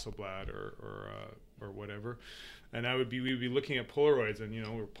be a Hasselblad or whatever, and we would be looking at Polaroids, and you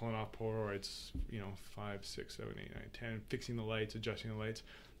know, we're pulling off Polaroids, you know, 5, 6, 7, 8, 9, 10, fixing the lights, adjusting the lights.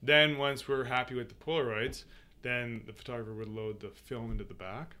 Then once we're happy with the Polaroids, then the photographer would load the film into the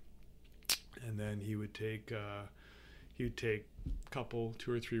back, and then he would take couple,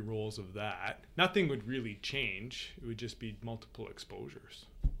 2 or 3 rolls of that. Nothing would really change. It would just be multiple exposures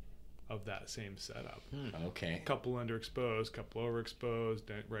of that same setup. Okay. Couple underexposed, couple overexposed,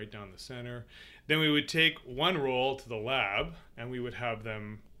 right down the center. Then we would take one roll to the lab, and we would have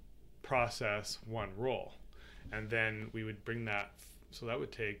them process one roll, and then we would bring that. So that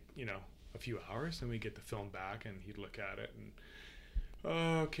would take, you know, a few hours, and we get the film back, and he'd look at it, and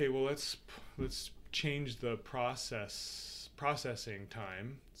okay, well, let's change the processing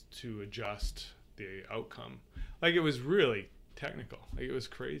time to adjust the outcome. Like, it was really technical. Like, it was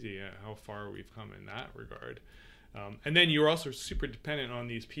crazy how far we've come in that regard. And then you're also super dependent on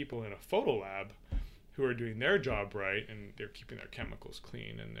these people in a photo lab who are doing their job right, and they're keeping their chemicals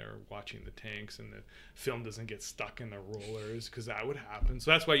clean, and they're watching the tanks, and the film doesn't get stuck in the rollers, because that would happen.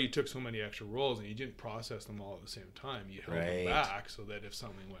 So that's why you took so many extra rolls, and you didn't process them all at the same time. You held them back so that if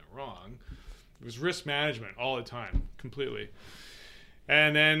something went wrong, it was risk management all the time, completely.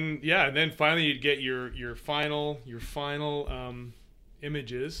 And then, and then finally you'd get your final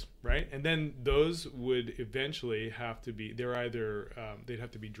images, right? And then those would eventually have to be, they're either they'd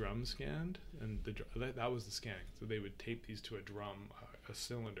have to be drum scanned, and that was the scanning. So they would tape these to a drum, a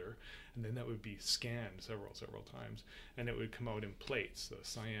cylinder, and then that would be scanned several times, and it would come out in plates, the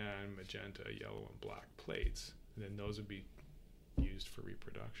cyan, magenta, yellow, and black plates, and then those would be used for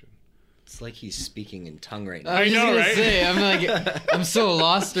reproduction. It's like he's speaking in tongue right now. I was just gonna say, I'm like, I'm so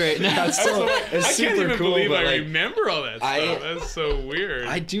lost right now. It's I super can't even cool, believe but I like, remember all that stuff. That's so weird.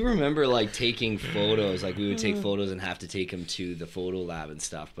 I do remember like taking photos. Like, we would take photos and have to take them to the photo lab and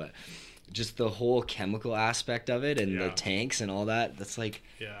stuff. But just the whole chemical aspect of it, and the tanks and all that, that's like,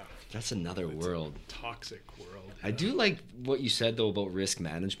 that's another world. Toxic world. I do like what you said though about risk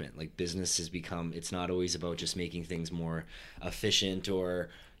management. Like, business has become, it's not always about just making things more efficient or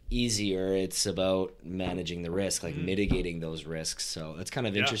easier. It's about managing the risk, like mitigating those risks. So it's kind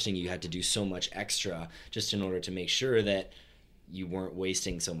of interesting. You had to do so much extra just in order to make sure that you weren't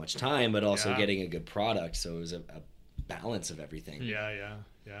wasting so much time, but also getting a good product. So it was a balance of everything. Yeah.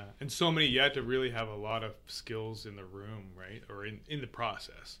 And so many, you had to really have a lot of skills in the room, right? Or in the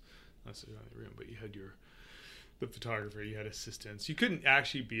process. Not necessarily in the room, but you had the photographer, you had assistants. You couldn't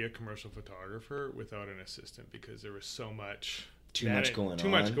actually be a commercial photographer without an assistant, because there was so much too much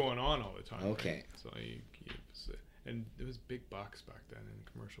going on all the time. Okay. Right? So and it was big bucks back then in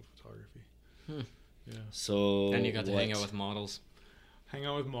commercial photography. Yeah. So and you got to hang out with models. Hang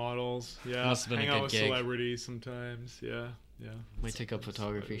out with models. Yeah. Must have been hang a out good with gig. celebrities sometimes. Yeah. Might take up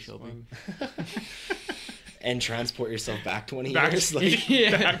photography, Shelby. And transport yourself back 20 back, years.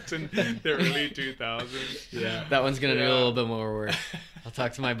 Back to the early 2000s. Yeah. That one's gonna need a little bit more work. I'll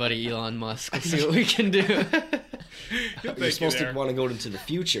talk to my buddy Elon Musk. We'll see what we can do. You're supposed to want to go into the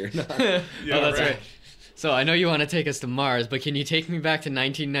future. That's right. So I know you want to take us to Mars, but can you take me back to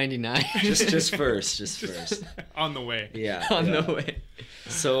 1999? just first. On the way. Yeah. On the way.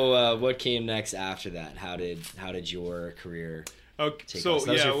 So what came next after that? How did your career take off?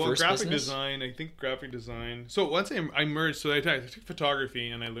 Graphic design. I think graphic design. So once I merged, so I took photography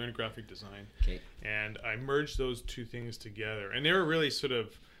and I learned graphic design. Okay. And I merged those two things together, and they were really sort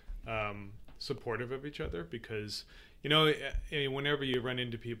of supportive of each other, because whenever you run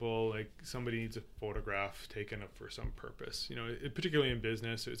into people, like somebody needs a photograph taken for some purpose, particularly in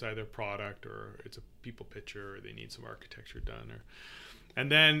business, it's either product or it's a people picture, or they need some architecture done,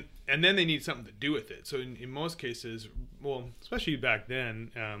 and then they need something to do with it. So in most cases, well, especially back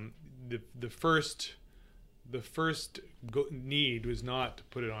then, the first need was not to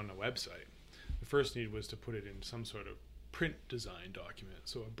put it on a website. The first need was to put it in some sort of print design document,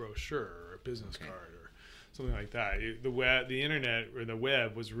 so a brochure or a business card or something like that. The internet or the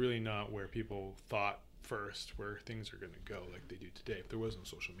web was really not where people thought first where things are going to go like they do today. If there was no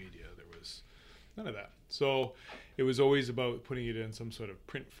social media, there was none of that. So it was always about putting it in some sort of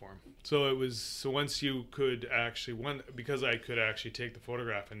print form. So once you could actually, because I could actually take the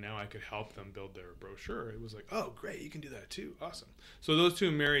photograph and now I could help them build their brochure, it was like, oh, great, you can do that too. Awesome. So those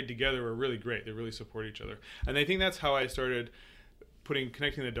two married together were really great. They really support each other. And I think that's how I started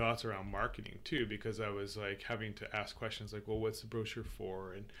connecting the dots around marketing too, because I was like having to ask questions like, well, what's the brochure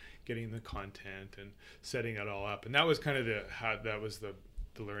for, and getting the content and setting it all up. And that was kind of the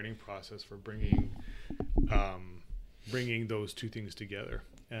learning process for bringing those two things together.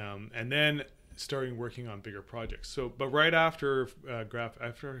 And then starting working on bigger projects. So, but right after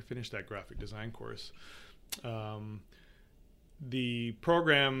after I finished that graphic design course, the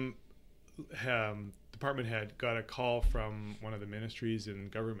program department head got a call from one of the ministries in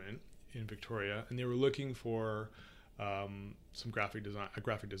government in Victoria, and they were looking for a graphic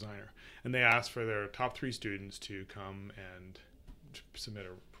designer, and they asked for their top 3 students to come and submit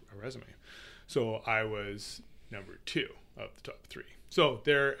a resume. So I was number 2 of the top 3. So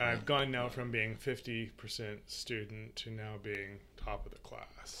there, I've gone now from being 50% student to now being top of the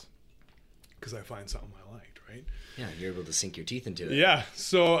class, because I find something I liked, right? Yeah, you're able to sink your teeth into it. Yeah,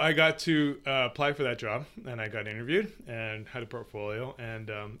 so I got to apply for that job, and I got interviewed and had a portfolio. And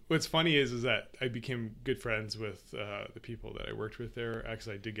what's funny is that I became good friends with the people that I worked with there.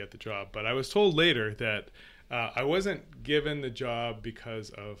 Actually, I did get the job, but I was told later that I wasn't given the job because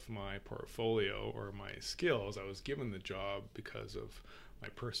of my portfolio or my skills. I was given the job because of my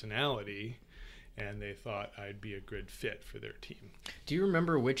personality, and they thought I'd be a good fit for their team. Do you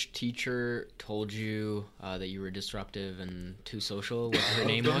remember which teacher told you that you were disruptive and too social? What her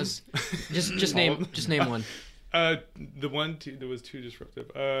name was? Just name one. The one that was too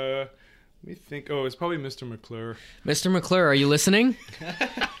disruptive. Let me think. Oh, it's probably Mr. McClure. Mr. McClure, are you listening?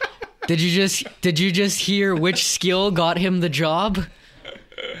 Did you just hear which skill got him the job?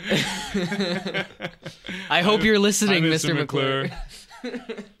 I hope you're listening, Mr. McClure.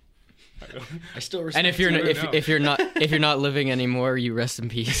 I still respect. And if you're not living anymore, you rest in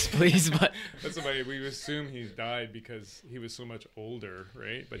peace, please. But that's somebody we assume he's died because he was so much older,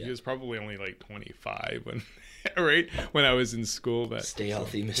 right? But he was probably only like 25 when, right, when I was in school. But stay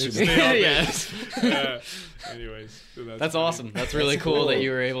healthy, Mr. Stay healthy. Yes. Anyways, so that's awesome. That's really cool that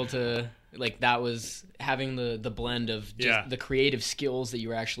you were able to, like, that was having the blend of just the creative skills that you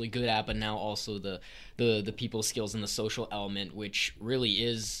were actually good at, but now also the people skills and the social element, which really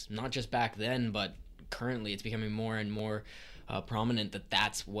is not just back then, but currently it's becoming more and more prominent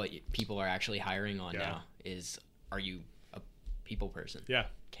that's what people are actually hiring on now. Are you a people person? Yeah.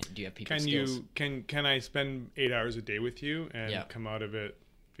 Do you have people skills? Can I spend 8 hours a day with you and come out of it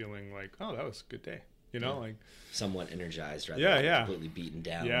feeling like, oh, that was a good day? You know, like somewhat energized rather than completely beaten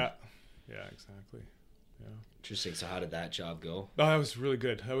down. Yeah, exactly. Yeah. Interesting. So how did that job go? Oh, that was really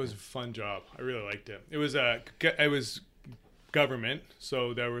good. That was a fun job. I really liked it. It was government,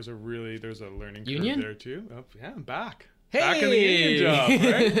 so there's a learning union curve there too. Oh, yeah, I'm back. Hey! Back in the union job,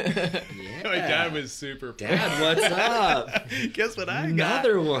 right? Yeah. My dad was super. Dad, what's up? Guess what I got?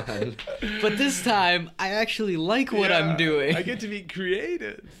 Another one. But this time, I actually like what I'm doing. I get to be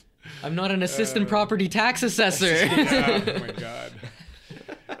creative. I'm not an assistant property tax assessor. Oh my god.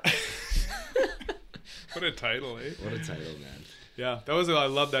 What a title, eh? What a title, man. Yeah, I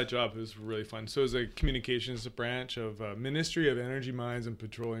love that job. It was really fun. So it was a communications branch of Ministry of Energy, Mines, and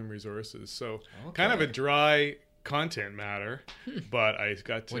Petroleum Resources. So kind of a dry content matter, but I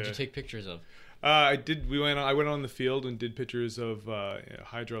got to... What'd you take pictures of? I went on the field and did pictures of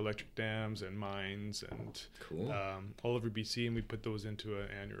hydroelectric dams and mines and all over BC, and we put those into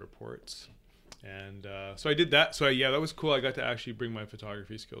annual reports. And so I did that. So that was cool. I got to actually bring my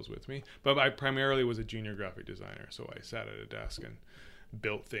photography skills with me. But I primarily was a junior graphic designer. So I sat at a desk and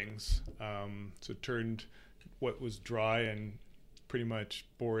built things. So it turned what was dry and pretty much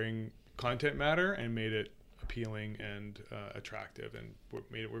boring content matter and made it appealing and attractive, and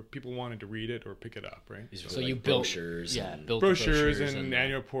made it where people wanted to read it or pick it up, right? So you built brochures, brochures and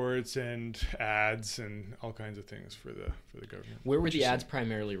annual reports and ads and all kinds of things for the government. Where were the ads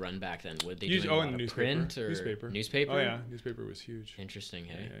primarily run back then? Would they do in the print or newspaper? Oh yeah, newspaper was huge. Interesting.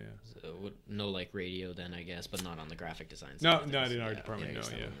 Hey, yeah. So, no, like radio then, I guess, but not on the graphic design No, side. not in our department.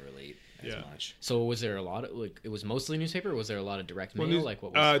 Relate as much. So was there a lot of it was mostly newspaper? Or was there a lot of direct mail? Like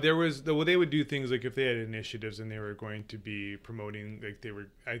what was? There was they would do things like if they had initiatives and they were going to be promoting, like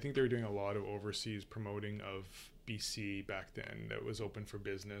I think they were doing a lot of overseas promoting of BC back then that was open for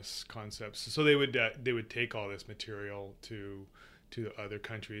business concepts. So they would take all this material to other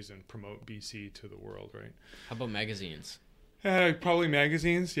countries and promote BC to the world, right? How about magazines? Probably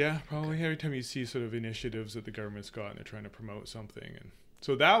magazines, probably every time you see sort of initiatives that the government's got and they're trying to promote something. And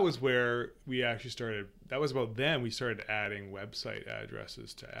so that was where we actually started. That was about then we started adding website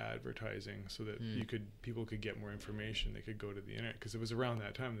addresses to advertising so that people could get more information. They could go to the internet because it was around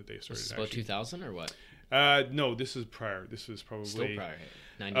that time that they started. This is about 2000 or what? No, this is prior. This was probably still prior.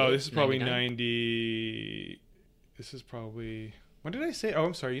 98, this is probably 90. This is probably. When did I say? Oh,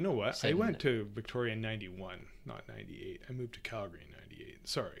 I'm sorry. You know what? I went to Victoria in 91, not 98. I moved to Calgary in 98.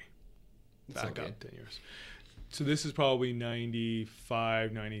 Sorry. Back up 10 years. So this is probably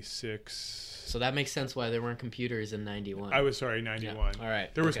 95, 96. So that makes sense why there weren't computers in 91. I was sorry, 91. Yeah. All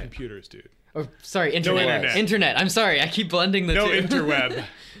right. There was computers, dude. Oh, sorry, internet. internet. Internet. I'm sorry, I keep blending the No two. interweb.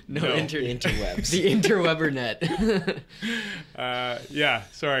 No, No. Interwebs. The interwebernet. Yeah,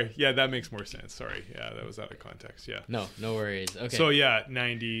 sorry. Yeah, that makes more sense. Sorry. Yeah, that was out of context. Yeah. No worries. Okay. So yeah,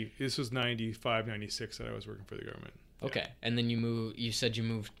 this was 95, 96 that I was working for the government. Okay, and then you said you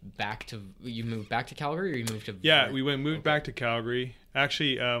moved back to Calgary, or you moved to? Yeah, we moved back to Calgary.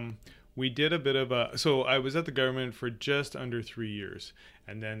 Actually, we did a bit of so I was at the government for just under 3 years,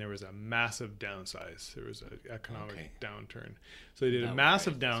 and then there was a massive downsize. There was an economic downturn. So they did a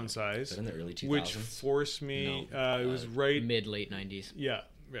massive downsize, Was that in the early 2000s? which forced me, it was right, mid-late 90s. yeah.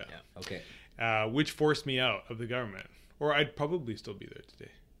 Okay. Which forced me out of the government, or I'd probably still be there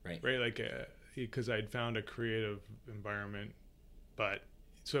today. Right. Like, because I'd found a creative environment, but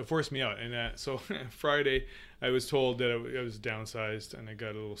so it forced me out. And so Friday, I was told that I was downsized, and I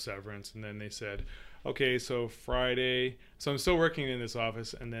got a little severance. And then they said, okay, so Friday, so I'm still working in this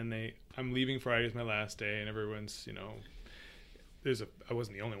office, and then I'm leaving Friday is my last day, and everyone's, I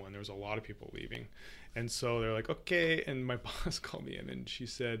wasn't the only one. There was a lot of people leaving, and so they're like, okay. And my boss called me in, and she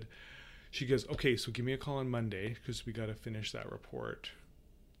goes, okay, so give me a call on Monday because we got to finish that report.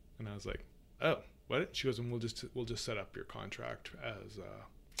 And I was like, oh, what? She goes, and we'll just set up your contract as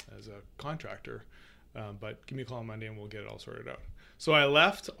a contractor, but give me a call on Monday and we'll get it all sorted out. So I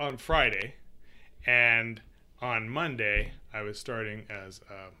left on Friday, and on Monday I was starting as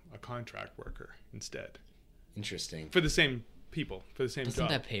a contract worker instead Interesting. for the same people, for the same Doesn't job.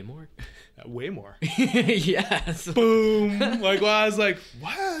 that pay more? Way more. Yes. Boom! Like, well, I was like,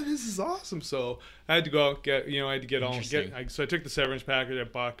 wow, this is awesome. So I had to go out, so I took the severance package, I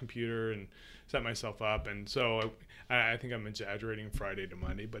bought a computer and set myself up. And so I think I'm exaggerating Friday to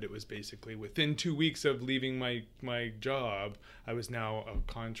Monday, but it was basically within 2 weeks of leaving my job, I was now a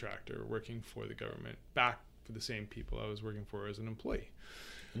contractor working for the government, back for the same people I was working for as an employee.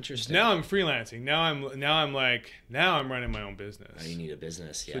 Interesting. Now I'm freelancing. Now I'm running my own business. Now you need a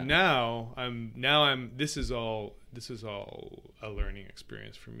business. Yeah. So now this is all a learning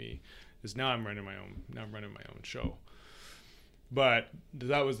experience for me. Is now I'm running my own show. But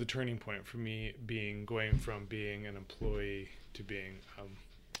that was the turning point for me, going from being an employee to being a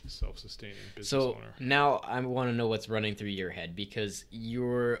self-sustaining business owner. Now I want to know what's running through your head, because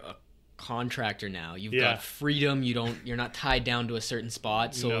you're a contractor now. You've got freedom. You're not tied down to a certain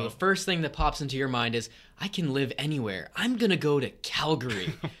spot. So the first thing that pops into your mind is, I can live anywhere. I'm gonna go to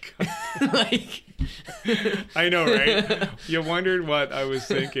Calgary. Like, I know, right? You wondered what I was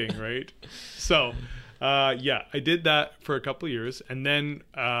thinking, right? So, I did that for a couple of years, and then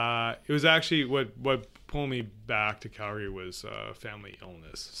it was actually what pulled me back to Calgary was family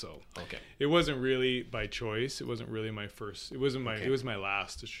illness. So it wasn't really by choice. It wasn't really my first. It wasn't my. It was my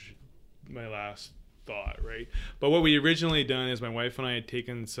last thought, right? But what we originally done is my wife and I had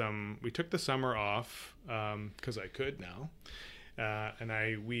we took the summer off because I could now,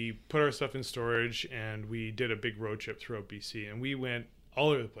 and we put our stuff in storage, and we did a big road trip throughout BC, and we went all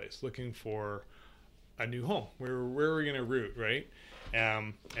over the place looking for a new home. Where were we going to root, right?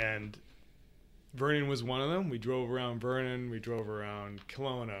 And Vernon was one of them. We drove around Vernon, we drove around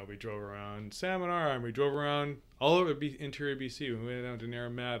Kelowna, we drove around Salmon Arm, we drove around all over interior BC. We went down to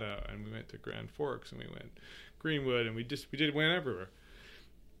Naramata, and we went to Grand Forks, and we went Greenwood, and went everywhere,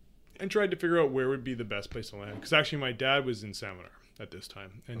 and tried to figure out where would be the best place to land. Because actually, my dad was in Salmon Arm at this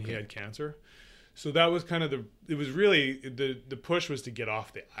time, and he had cancer. So that was kind of the push was to get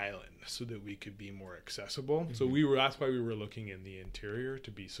off the island so that we could be more accessible. Mm-hmm. So that's why we were looking in the interior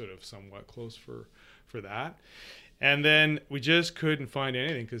to be sort of somewhat close for that. And then we just couldn't find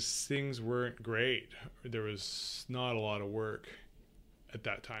anything because things weren't great. There was not a lot of work at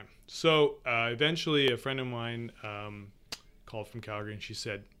that time. So eventually a friend of mine called from Calgary, and she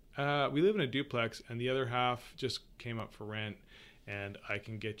said, we live in a duplex, and the other half just came up for rent, and I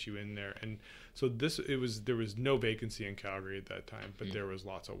can get you in there. And so there was no vacancy in Calgary at that time, but there was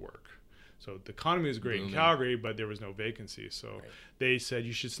lots of work. So the economy was great in Calgary, but there was no vacancy. So they said,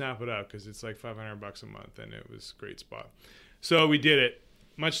 you should snap it up because it's like $500 a month, and it was a great spot. So we did it,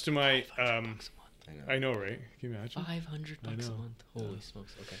 much to my I know, right? Can you imagine? $500 a month. Holy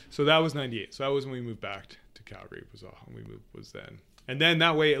smokes. Okay. So that was 98. So that was when we moved back to Calgary. Was then. And then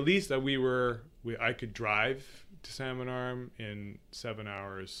that way, at least that I could drive to Salmon Arm in 7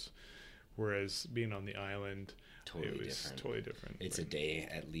 hours, whereas being on the island, it was totally different. It's a day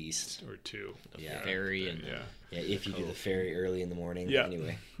at least, or two. Ferry if you do the ferry early in the morning. Yeah.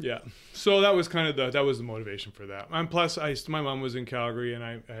 Anyway. Yeah. So that was kind of the motivation for that. And plus, my mom was in Calgary, and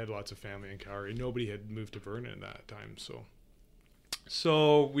I had lots of family in Calgary. Nobody had moved to Vernon at that time,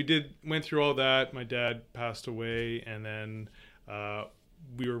 so we went through all that. My dad passed away, and then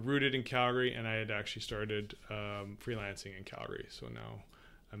we were rooted in Calgary, and I had actually started freelancing in Calgary. So now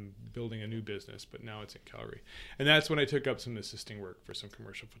I'm building a new business, but now it's in Calgary. And that's when I took up some assisting work for some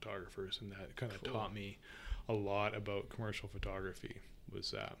commercial photographers, and that kind of taught me a lot about commercial photography.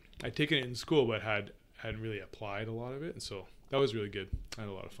 Was I'd taken it in school, but hadn't really applied a lot of it, and so that was really good. I had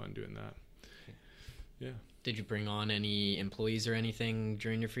a lot of fun doing that. Yeah. Did you bring on any employees or anything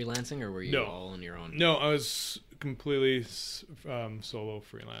during your freelancing, or were you all on your own? No, I was completely solo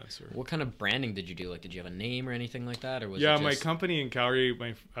freelancer. What kind of branding did you do? Like, did you have a name or anything like that, or was yeah, it just... my company in Calgary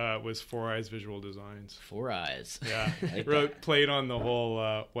was Four Eyes Visual Designs. Four Eyes. Yeah, played on the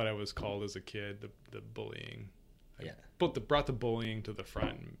whole what I was called as a kid, the bullying. Brought the bullying to the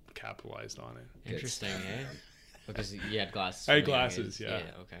front and capitalized on it. Interesting, eh? Because you had glasses. I had glasses, yeah.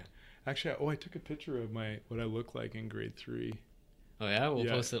 Okay. Actually, I took a picture of what I look like in grade 3. Oh yeah, we'll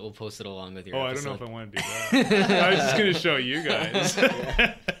post it. We'll post it along with your. Oh, episode. I don't know if I want to do that. I was just gonna show you guys.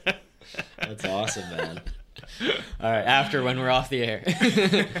 That's awesome, man. All right, after when we're off the air.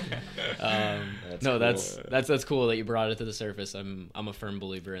 That's that's cool that you brought it to the surface. I'm a firm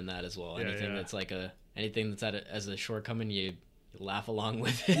believer in that as well. Yeah, Anything that's like anything that's as a shortcoming, you laugh along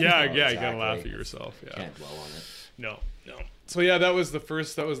with it. Yeah, exactly. you gotta laugh at yourself. Yeah. Can't dwell on it. No. So yeah, that was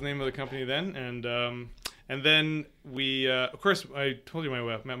the name of the company then, and then we, of course, I told you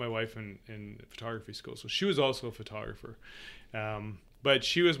met my wife in photography school, so she was also a photographer, but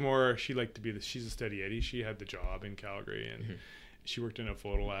she liked to be she's a steady Eddie. She had the job in Calgary, and she worked in a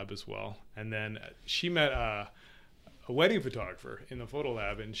photo lab as well, and then she met a wedding photographer in the photo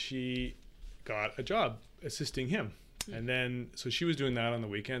lab, and she got a job assisting him, and then so she was doing that on the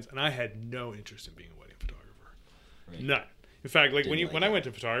weekends, and I had no interest in being a wedding photographer. Right. None. In fact, when I went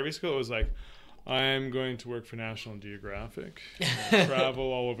to photography school, it was like, I'm going to work for National Geographic,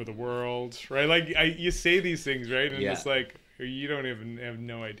 travel all over the world, right? Like you say these things, right? And it's like you don't even have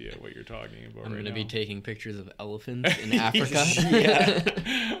no idea what you're talking about. I'm going to be taking pictures of elephants in Africa.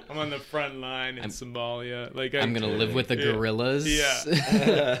 I'm on the front line in Somalia. Like I'm going to live with the gorillas.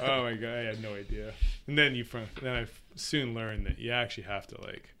 Yeah. Oh my god, I had no idea. And then I soon learned that you actually have to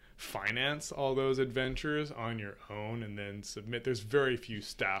finance all those adventures on your own and then submit. There's very few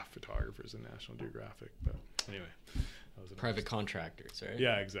staff photographers in National Geographic, but anyway, that was private contractors, right?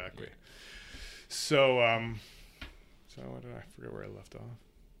 Yeah, exactly. So what did I forget where I left off?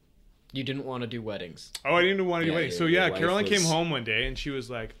 You didn't want to do weddings. Oh, I didn't want to do weddings. So Caroline came home one day and she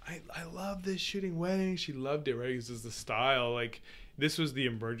was like, I love this shooting weddings. She loved it, right? This is the style. Like, this was the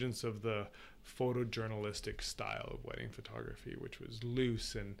emergence of the photojournalistic style of wedding photography, which was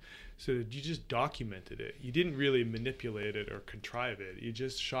loose, and so you just documented it. You didn't really manipulate it or contrive it. You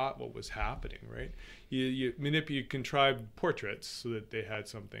just shot what was happening, right? You contrived portraits so that they had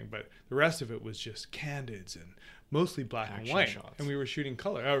something, but the rest of it was just candids and mostly black and white shots. And we were shooting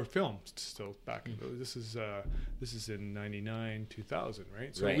color or film still back in those. This is in 99 2000,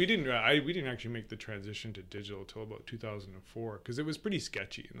 right? So we didn't actually make the transition to digital till about 2004 because it was pretty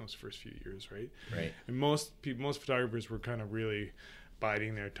sketchy in those first few years, right? And most photographers were kind of really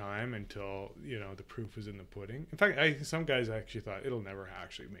biding their time until the proof was in the pudding. In fact, some guys actually thought it'll never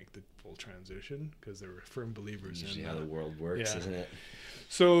actually make the full transition because they were firm believers in how the world works, isn't it?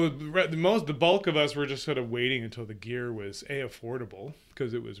 So the bulk of us were just sort of waiting until the gear was affordable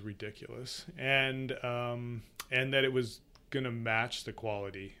because it was ridiculous, and that it was going to match the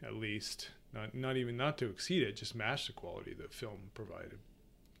quality at least, not to exceed it, just match the quality that film provided.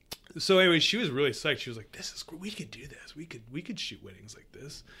 So anyway, she was really psyched. She was like, "This is we could do this. We could shoot weddings like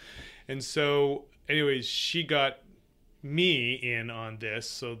this." And so, anyways, she got me in on this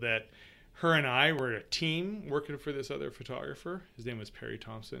so that her and I were a team working for this other photographer. His name was Perry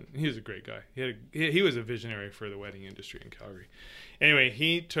Thompson. He was a great guy. He was a visionary for the wedding industry in Calgary. Anyway,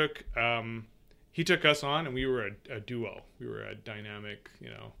 he took us on, and we were a duo. We were a dynamic,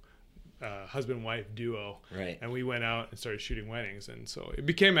 husband-wife duo, right? And we went out and started shooting weddings, and so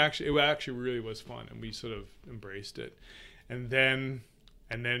it actually really was fun, and we sort of embraced it. And then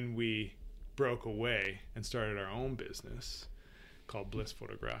we broke away and started our own business called Bliss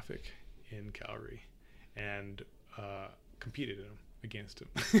Photographic in Calgary, and competed against him.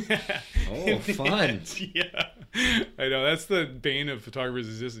 Oh, fun! Yeah, I know, that's the bane of photographers'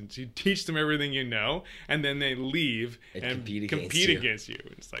 existence. You teach them everything you know, and then they leave and compete against you.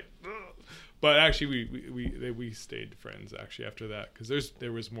 It's like, ugh. But actually, we stayed friends actually after that because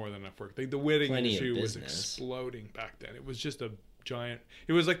there was more than enough work. The wedding industry was exploding back then. It was just a giant.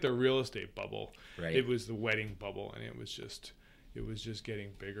 It was like the real estate bubble. Right. It was the wedding bubble, and it was just it was just getting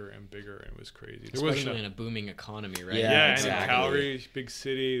bigger and bigger, and it was crazy. Especially in a booming economy, right? Yeah, and in exactly. Calgary, big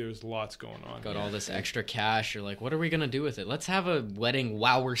city, there's lots going on. Got all this extra cash. You're like, what are we gonna do with it? Let's have a wedding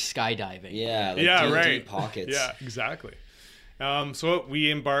while we're skydiving. Yeah, like Yeah, deep, right. deep pockets. Yeah, exactly. So we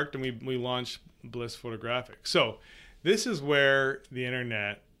embarked and we launched Bliss Photographic. So this is where we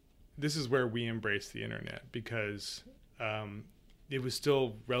embraced the internet, because it was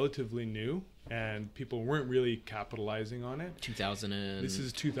still relatively new and people weren't really capitalizing on it. 2000 and... This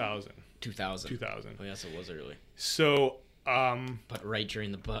is 2000. 2000. 2000. Oh, yes, it was early. So But right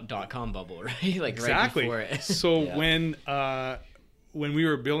during the .com bubble, right? Like exactly. right before it. So Yeah. when we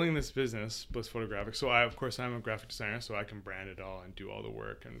were building this business, Bliss Photographic, so I'm a graphic designer, so I can brand it all and do all the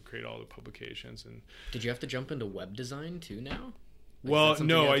work and create all the publications. And Did you have to jump into web design too now? Like, is well, that something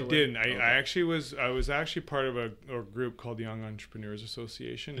no, you have I to learn? didn't. Okay. I was actually part of a group called the Young Entrepreneurs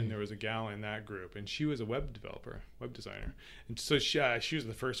Association, and there was a gal in that group, and she was a web designer, and so she was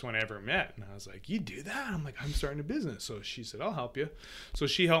the first one I ever met, and I was like, "You do that?" I'm like, "I'm starting a business." So she said, "I'll help you." So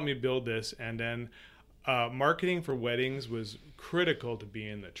she helped me build this, and then marketing for weddings was critical to be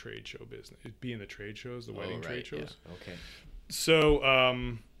in the trade show business, be in the trade shows, the wedding trade shows. Yeah. Okay. So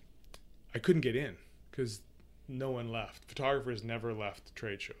I couldn't get in because no one left. Photographers never left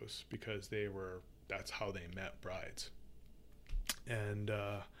trade shows because that's how they met brides. And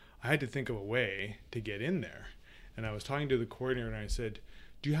I had to think of a way to get in there. And I was talking to the coordinator and I said,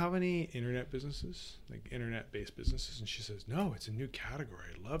 "Do you have any internet businesses, like internet-based businesses?" And she says, "No, it's a new category.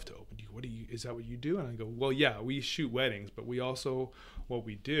 I'd love to open. Is that what you do?" And I go, "Well, yeah, we shoot weddings, but what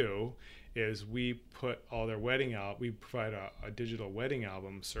we do is we put all their we provide a digital wedding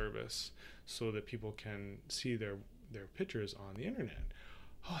album service so that people can see their pictures on the internet."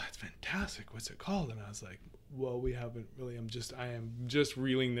 "Oh, that's fantastic. What's it called?" And I was like, "Well, we haven't really. I am just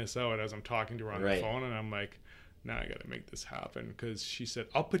reeling this out as I'm talking to her on the phone." And I'm like, "Now I got to make this happen," because she said,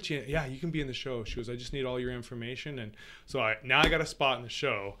 "I'll put you in. Yeah, you can be in the show." She goes, "I just need all your information." And so I got a spot in the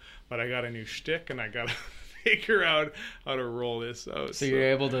show, but I got a new shtick and I got to figure out how to roll this out. So you're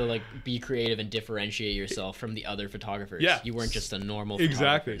able to like be creative and differentiate yourself from the other photographers. Yeah. You weren't just a normal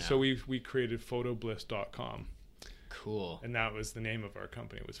Exactly. photographer So now. we created photobliss.com. Cool. And that was the name of our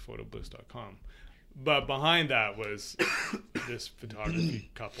company, was photobliss.com. But behind that was this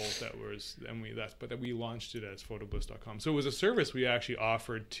photography couple but we launched it as photobliss.com. So it was a service we actually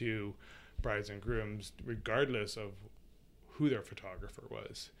offered to brides and grooms regardless of who their photographer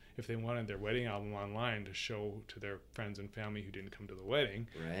was. If they wanted their wedding album online to show to their friends and family who didn't come to the wedding,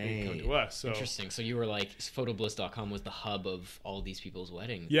 they could come to us. So interesting. So you were like, photobliss.com was the hub of all these people's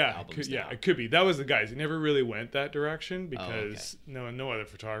wedding albums. It could be. That was the guys. It never really went that direction because no other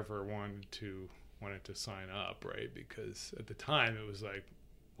photographer wanted to sign up, right? Because at the time it was like,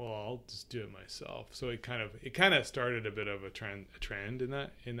 well, I'll just do it myself. So it kind of started a bit of a trend in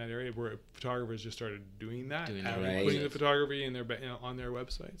that area where photographers just started doing that, putting the photography in on their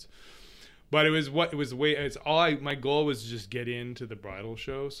websites. But my goal was to just get into the bridal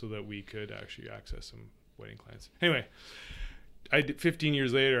show so that we could actually access some wedding clients. Anyway, 15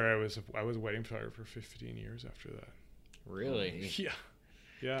 years later, I was a wedding photographer for 15 years after that. Really? Yeah.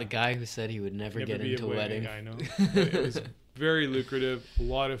 Yeah. The guy who said he would never get be into a wedding. I know. But it was very lucrative, a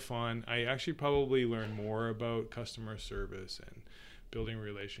lot of fun. I actually probably learned more about customer service and building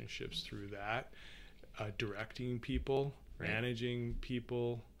relationships through that, directing people, managing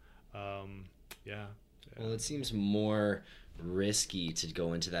people. Well, it seems more risky to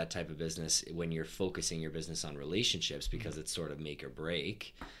go into that type of business when you're focusing your business on relationships because it's sort of make or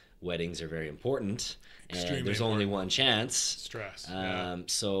break. Weddings are very important, and there's only one chance. Stress.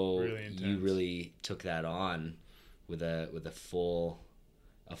 So really you really took that on with a full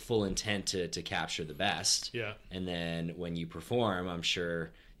intent to capture the best. Yeah. And then when you perform, I'm sure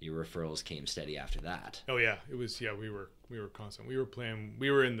your referrals came steady after that. Oh yeah, it was. Yeah, we were constant. We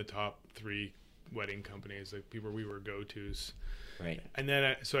were in the top 3 wedding companies, like people we were go-tos. Right. And then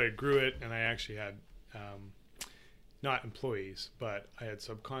I grew it, and I actually had. Not employees, but I had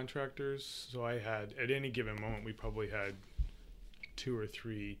subcontractors. So I had, at any given moment, we probably had 2 or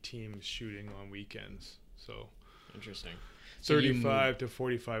 3 teams shooting on weekends. So interesting. 35 to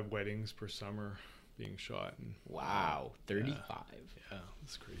 45 weddings per summer being shot. And, wow, 35. Yeah,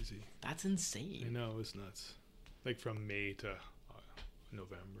 that's crazy. That's insane. I know, it was nuts. Like from May to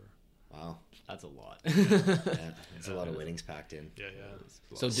November. Wow. That's a lot. There's a lot of weddings packed in. Yeah.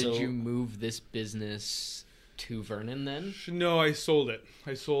 So did you move this business to Vernon then? No, I sold it.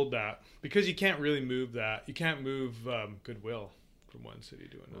 I sold that because you can't really move that. You can't move goodwill from one city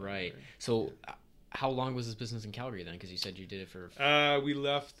to another. Right. So how long was this business in Calgary then? Because you said you did it for... we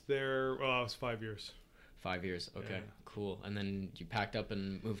left there, well, it was 5 years. 5 years. Okay, Yeah. cool. And then you packed up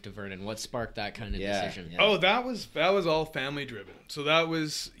and moved to Vernon. What sparked that kind of Yeah, decision? yeah. Oh, that was all family driven. So that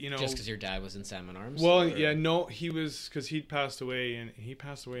was, Just because your dad was in Salmon Arms? Well, or? yeah, no, he was, because he'd passed away, and he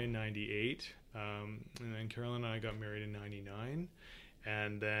passed away in '98, and then Carolyn and I got married in '99,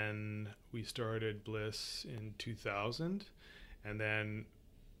 and then we started Bliss in 2000, and then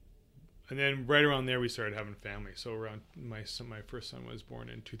right around there we started having family. So around my first son was born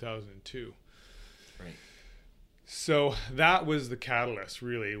in 2002. Right. So that was the catalyst,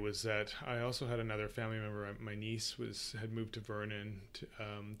 really, was that I also had another family member. My niece had moved to Vernon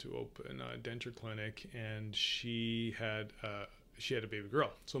to open a denture clinic, and she had a baby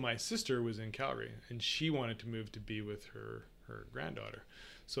girl. So my sister was in Calgary, and she wanted to move to be with her granddaughter.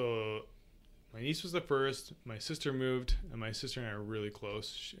 So my niece was the first. My sister moved, and my sister and I are really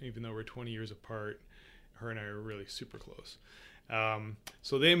close. Even though we're 20 years apart, her and I are really super close.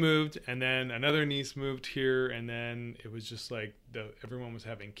 So they moved, and then another niece moved here, and then it was just like everyone was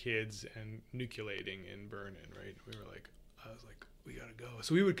having kids and nucleating in Vernon, right? I was like, we gotta go.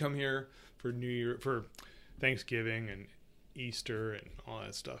 So we would come here for New Year, for Thanksgiving and Easter and all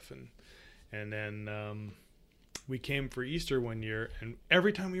that stuff, and then we came for Easter one year, and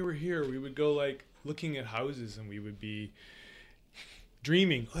every time we were here, we would go like looking at houses, and we would be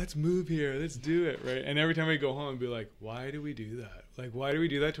dreaming, let's move here, let's do it, right? And every time we go home, I'd be like, why do we do that? Like, why do we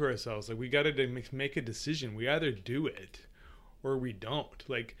do that to ourselves? Like, we got to make a decision. We either do it or we don't.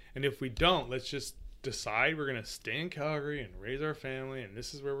 Like, and if we don't, let's just decide we're going to stay in Calgary and raise our family, and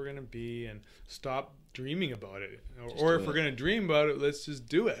this is where we're going to be, and stop dreaming about it. Or if we're going to dream about it, let's just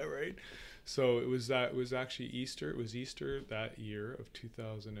do it, right? So it was actually Easter. It was Easter that year of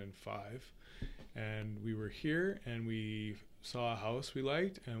 2005. And we were here, and we saw a house we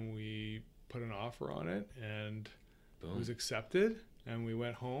liked, and we put an offer on it, and Boom. It was accepted, and we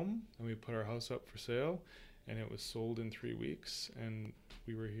went home, and we put our house up for sale, and it was sold in 3 weeks, and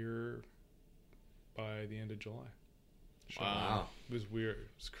we were here by the end of July. Wow. It was weird. It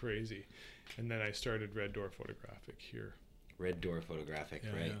was crazy. And then I started Red Door Photographic here. Red Door Photographic,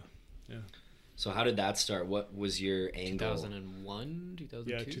 Yeah, right? Yeah. So how did that start? What was your angle? 2001,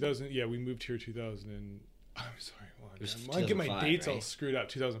 2002? Yeah, 2000. Yeah, we moved here 2000. I'm sorry. It I get my 2005, dates all right? screwed up.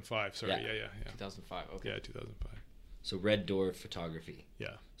 2005. Sorry. Yeah. 2005, okay. Yeah, 2005. So Red Door Photography.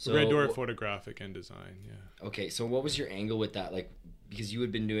 Yeah. So Red Door Photographic and Design. Yeah. Okay, so what was your angle with that? Like, because you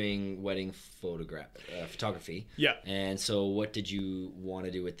had been doing wedding photography. Yeah. And so what did you want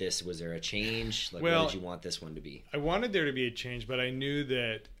to do with this? Was there a change? Like, Well, what did you want this one to be? I wanted there to be a change, but I knew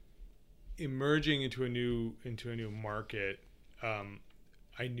that emerging into a new market,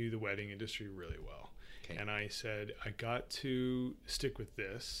 I knew the wedding industry really well. Okay. And I said, I got to stick with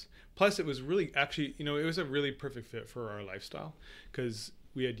this. Plus, it was really, actually, it was a really perfect fit for our lifestyle, because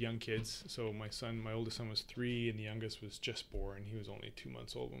we had young kids. So my oldest son was 3, and the youngest was just born. He was only 2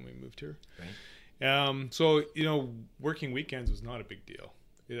 months old when we moved here. Right. So, working weekends was not a big deal.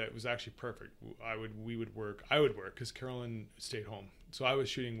 It was actually perfect. I would work because Carolyn stayed home. So I was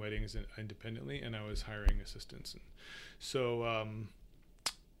shooting weddings independently, and I was hiring assistants. And so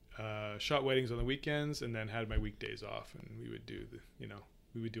shot weddings on the weekends, and then had my weekdays off, and we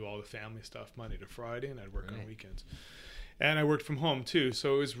would do all the family stuff Monday to Friday, and I'd work on weekends. And I worked from home too,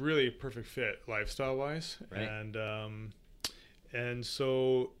 so it was really a perfect fit lifestyle wise. Right. And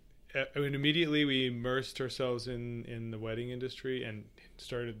so immediately we immersed ourselves in the wedding industry and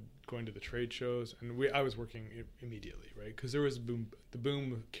started going to the trade shows, and I was working immediately, right? Because there was the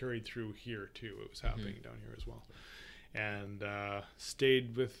boom carried through here too. It was happening down here as well. And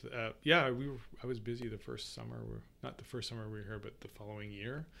stayed with I was busy the first summer. Not the first summer we were here, but the following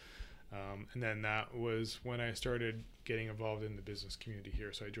year. And then that was when I started getting involved in the business community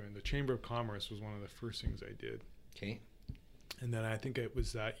here. So I joined the Chamber of Commerce, was one of the first things I did. Okay. And then I think it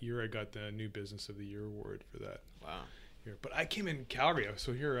was that year I got the New Business of the Year award for that. Wow. Year. But I came in Calgary,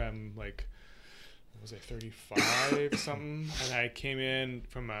 so here I'm like, what was I, 35 something? And I came in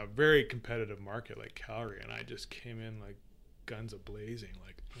from a very competitive market like Calgary, and I just came in like guns a-blazing,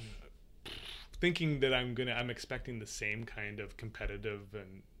 like thinking that I'm expecting the same kind of competitive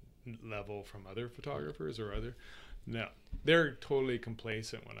and level from other photographers or other. No, they're totally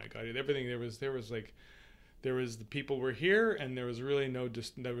complacent when I got it. Everything there was the people were here, and there was really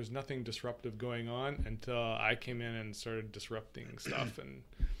there was nothing disruptive going on until I came in and started disrupting stuff, and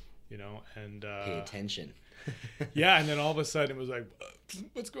pay attention. Yeah, and then all of a sudden it was like,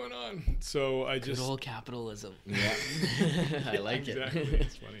 what's going on? So I Good just old capitalism. Yeah. I like exactly. it.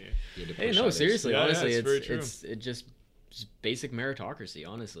 It's funny. Hey, no, seriously, Yeah, honestly, it's very true. it just just basic meritocracy.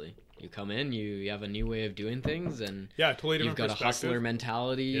 Honestly, you come in, you have a new way of doing things, and Yeah, totally different you've got a hustler perspective.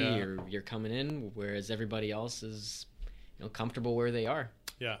 mentality. Yeah. You're coming in, whereas everybody else is, comfortable where they are.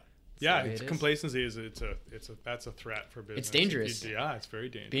 Yeah. the Yeah, way it's it is. complacency that's a threat for business. It's dangerous. Yeah, it's very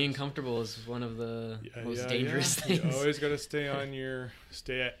dangerous. Being comfortable is one of the most Yeah, dangerous You things. always got to stay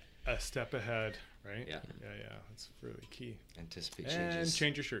a step ahead, right? Yeah. Yeah. That's really key. Anticipate And changes.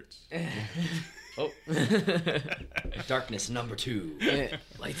 change your shirts. Oh, Darkness number 2.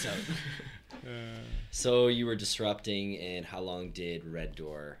 lights out. So you were disrupting, and how long did Red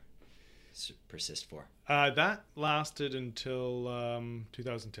Door persist for? That lasted until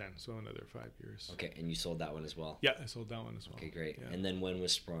 2010, so another 5 years. Okay, and you sold that one as well? Yeah, I sold that one as well. Okay, great. Yeah. And then when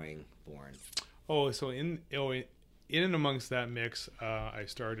was Sproing born? Oh, so in and amongst that mix, I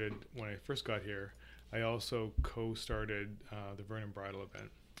started when I first got here. I also co-started the Vernon Bridal event.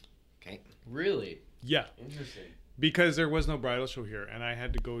 Okay. Really Yeah, interesting. because there was no bridal show here, and I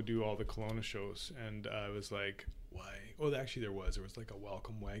had to go do all the Kelowna shows, and I was like, why? Oh, actually, there was like a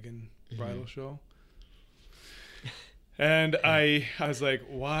welcome wagon bridal show. And I was like,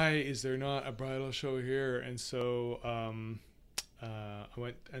 why is there not a bridal show here? And so I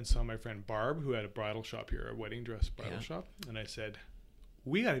went and saw my friend Barb, who had a bridal shop here, a wedding dress bridal shop. And I said,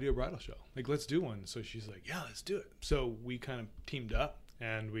 we got to do a bridal show. Like, let's do one. So she's like, yeah, let's do it. So we kind of teamed up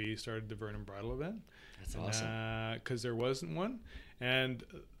and we started the Vernon Bridal event. That's awesome. Because there wasn't one. And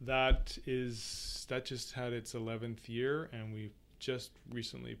that just had its 11th year, and we just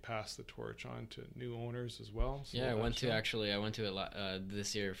recently passed the torch on to new owners as well. So Yeah, I went to it it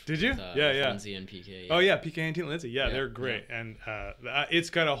this year. Did you? With, Yeah, with yeah. Lindsay and PK. Oh yeah, PK and Lindsay. Yeah, Yeah, they're great, and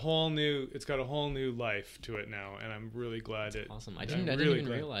it's got a whole new life to it now, and I'm really glad it. Awesome. I I'm didn't really even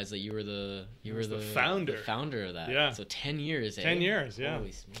glad. realize that you were the founder. the founder of that. Yeah. So 10 years. 10 years, yeah.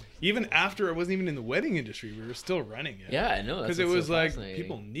 Holy smokes. Even after it wasn't even in the wedding industry, we were still running it. Yeah, I know. because That's it what's was so like fascinating.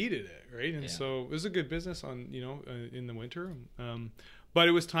 people needed it, right? And Yeah. so it was a good business on in the winter. But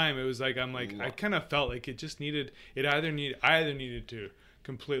it was time. It was like I kind of felt like it just needed. I either needed to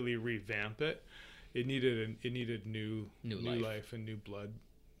completely revamp it. It needed new life and new blood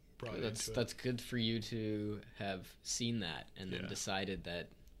brought into it. That's good for you to have seen that and then Yeah. decided that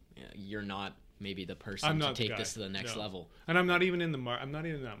you're not maybe the I'm person to not the take guy. this to the next No. level. And I'm not even in I'm not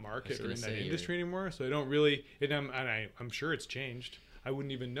even in that market or gonna in that say, industry anymore. So I don't really. I'm sure it's changed. I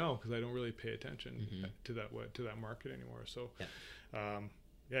wouldn't even know because I don't really pay attention to that market anymore. So, yeah,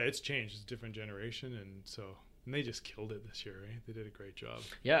 it's changed. It's a different generation, and they just killed it this year. Right? They did a great job.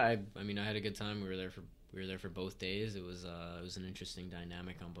 Yeah, I mean, I had a good time. We were there for both days. It was an interesting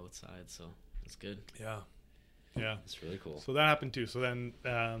dynamic on both sides, so it's good. Yeah. That's really cool. So that happened too. So then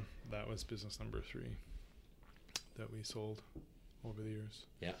that was business number 3 that we sold over the years.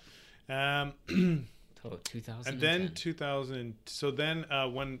 Yeah. Oh, 2010. And then 2000. So then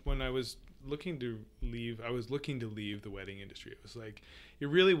when I was looking to leave, the wedding industry. It was like it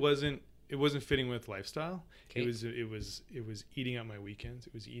really wasn't. It wasn't fitting with lifestyle. Okay. It was eating up my weekends.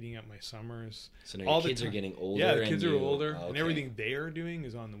 It was eating up my summers. So now all your the kids are time. getting older. Yeah, the and kids are you- older, okay. and everything they are doing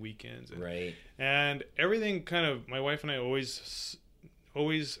is on the weekends. And, Right. and everything kind of, my wife and I always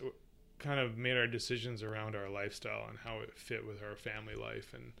kind of made our decisions around our lifestyle and how it fit with our family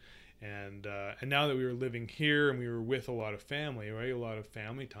life. And now that we were living here and we were with a lot of family, right? A lot of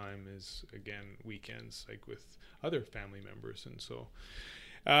family time is, again, weekends, like with other family members. And so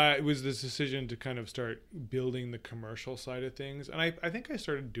it was this decision to kind of start building the commercial side of things. And I think I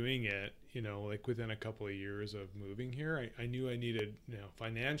started doing it, like within a couple of years of moving here. I knew I needed,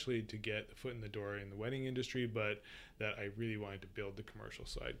 financially to get a foot in the door in the wedding industry, but that I really wanted to build the commercial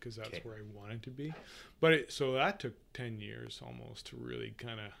side because that's where I wanted to be. But so that took 10 years almost to really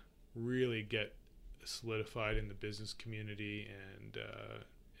kind of really get solidified in the business community and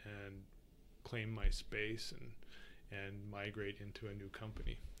claim my space and migrate into a new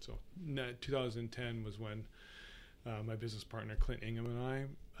company. So 2010 was when my business partner Clint Ingham and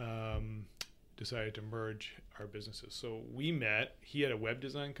I decided to merge our businesses. So we met. He had a web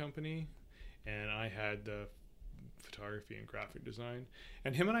design company, and I had the photography and graphic design.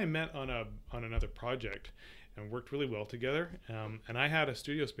 And him and I met on another project and worked really well together. And I had a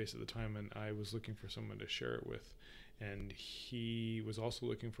studio space at the time, and I was looking for someone to share it with. And he was also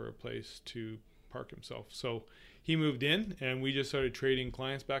looking for a place to park himself. So he moved in, and we just started trading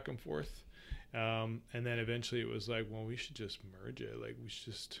clients back and forth. And then eventually it was like, well, we should just merge it. Like, we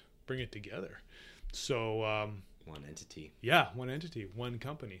should just bring it together. So One entity. yeah, one entity, one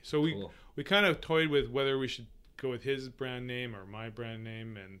company. So Cool. we kind of toyed with whether we should go with his brand name or my brand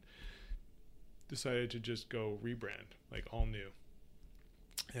name, and decided to just go rebrand, like all new.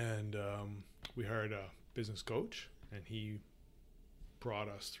 And we hired a business coach and he brought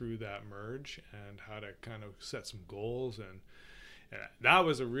us through that merge and how to kind of set some goals. And that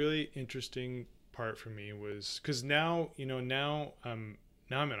was a really interesting part for me, was because now I'm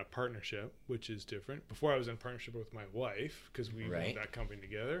in a partnership, which is different. Before I was in partnership with my wife because we Right. built that company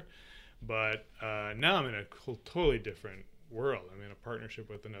together. But now I'm in a totally different world. I'm in a partnership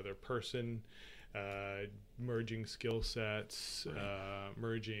with another person, merging skill sets,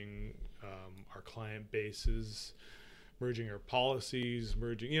 merging our client bases, merging our policies,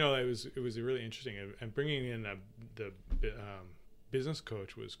 merging. It was really interesting, and bringing in the business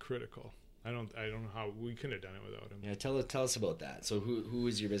coach was critical. I don't know how we couldn't have done it without him. Yeah, tell us about that. So who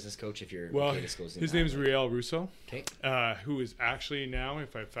is your business coach, if you're okay disclosing his that? name's Riel Russo. Okay. Who is actually now,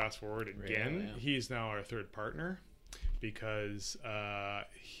 if I fast forward again, Riel, yeah. he's now our third partner, because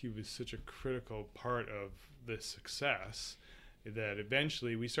he was such a critical part of the success that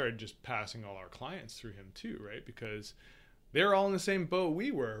eventually we started just passing all our clients through him too, right? Because they're all in the same boat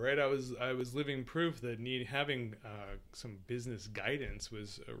we were, right? I was living proof that having some business guidance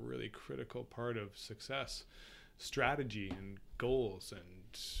was a really critical part of success, strategy and goals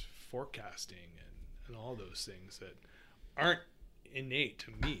and forecasting and all those things that aren't innate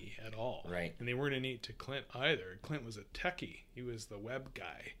to me at all. Right. And they weren't innate to Clint either. Clint was a techie. He was the web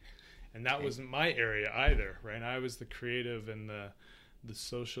guy. And that wasn't my area either, right? I was the creative and the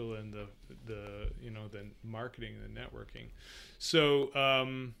social and the marketing and the networking. So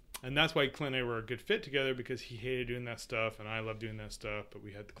and that's why Clint and I were a good fit together, because he hated doing that stuff and I loved doing that stuff, but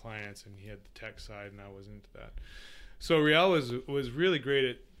we had the clients and he had the tech side and I was into that. So Riel was really great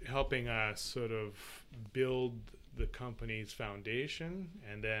at helping us sort of build the company's foundation,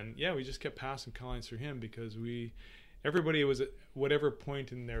 and then we just kept passing clients through him, because everybody was at whatever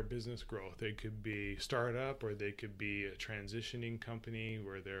point in their business growth. They could be startup, or they could be a transitioning company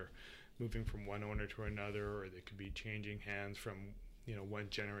where they're moving from one owner to another, or they could be changing hands from one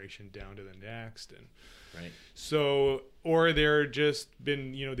generation down to the next. And Right. so, or they're just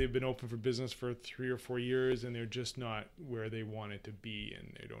been they've been open for business for 3 or 4 years and they're just not where they wanted to be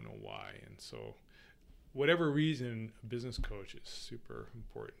and they don't know why. And so whatever reason, a business coach is super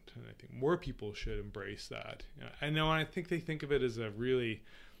important, and I think more people should embrace that. I know, and I think they think of it as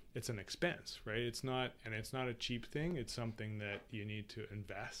it's an expense, right? It's not a cheap thing. It's something that you need to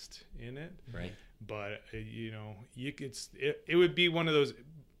invest in it. Right. But it would be one of those.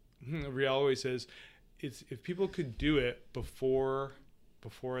 Riel always says, if people could do it before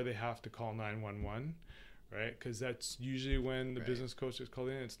they have to call 911, right? Because that's usually when the business coach is called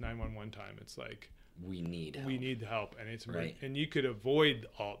in. It's 911 time. It's like, we need help, and it's right. And you could avoid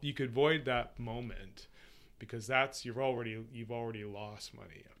that moment, because you've already lost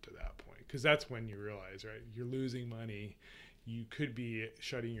money up to that point, because that's when you realize, right, you're losing money. You could be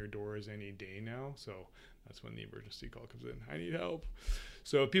shutting your doors any day now, so that's when the emergency call comes in. I need help.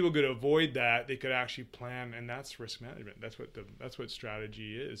 So if people could avoid that, they could actually plan, and that's risk management. That's what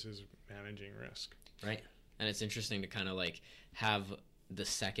strategy is managing risk. Right. And it's interesting to kind of like have the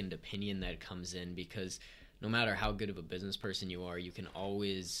second opinion that comes in, because no matter how good of a business person you are, you can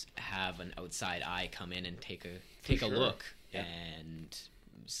always have an outside eye come in and take a look. Yeah. And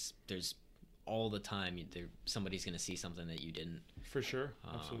there's all the time somebody's going to see something that you didn't. For sure.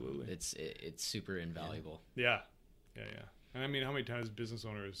 Absolutely. It's super invaluable. Yeah. And I mean, how many times business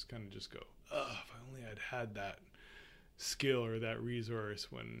owners kind of just go, "Oh, if I only had that skill or that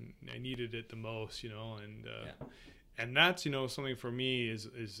resource when I needed it the most," and that's something for me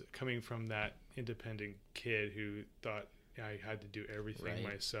is coming from that independent kid who thought I had to do everything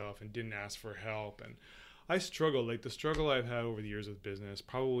myself and didn't ask for help. And I struggled, like the struggle I've had over the years with business,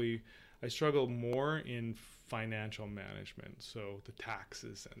 probably I struggled more in financial management. So the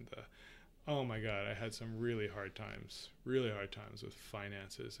taxes and oh my God, I had some really hard times with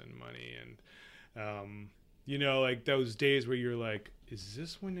finances and money. And, like those days where you're like, is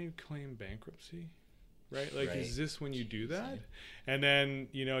this when you claim bankruptcy? Right? Like, is this when you do that? And then,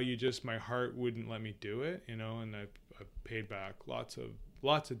 my heart wouldn't let me do it, and I paid back lots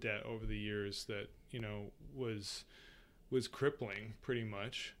of debt over the years that, was crippling pretty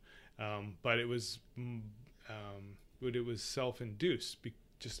much. But it was self-induced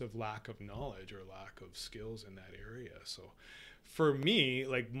just of lack of knowledge or lack of skills in that area. So for me,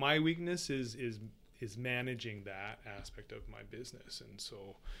 like my weakness is managing that aspect of my business. And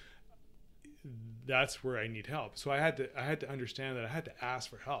so that's where I need help. So I had to understand that I had to ask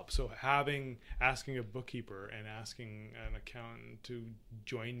for help. So asking a bookkeeper and asking an accountant to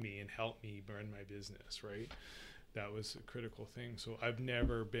join me and help me run my business, right? That was a critical thing. So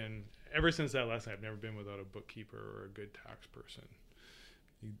ever since that lesson, I've never been without a bookkeeper or a good tax person.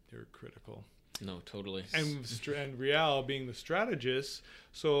 They're critical. No, totally. And Rial being the strategist,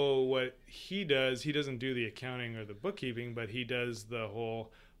 so what he does, he doesn't do the accounting or the bookkeeping, but he does the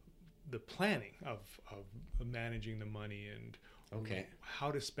planning of managing the money and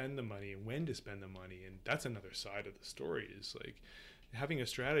how to spend the money and when to spend the money. And that's another side of the story, is like having a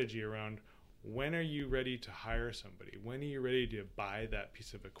strategy around when are you ready to hire somebody, when are you ready to buy that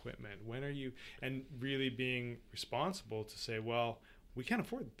piece of equipment, when are you, and really being responsible to say, well, we can't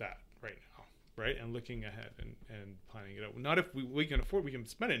afford that right now, right? And looking ahead and planning it out. Not if we can afford, we can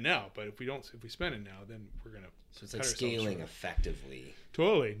spend it now, but if we spend it now, then we're gonna. So it's like scaling effectively.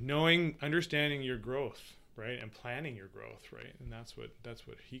 Totally, understanding your growth, right, and planning your growth, right, and that's what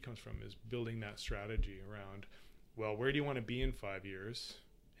he comes from, is building that strategy around. Well, where do you want to be in 5 years?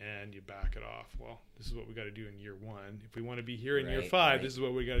 And you back it off. Well, this is what we got to do in year 1. If we want to be here in year 5, this is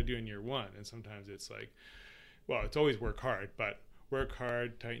what we got to do in year 1. And sometimes it's like, well, it's always work hard, but work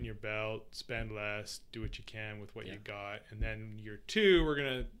hard, tighten your belt, spend less, do what you can with what you got. And then year 2, we're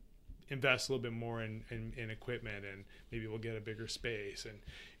going to invest a little bit more in equipment, and maybe we'll get a bigger space. And,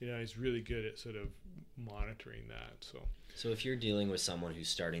 he's really good at sort of monitoring that. So if you're dealing with someone who's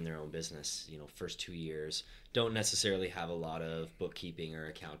starting their own business, first 2 years, don't necessarily have a lot of bookkeeping or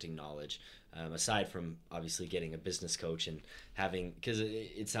accounting knowledge, aside from obviously getting a business coach and having, because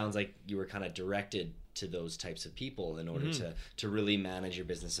it sounds like you were kind of directed to those types of people in order to really manage your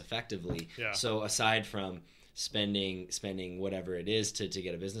business effectively. Yeah. So aside from spending whatever it is to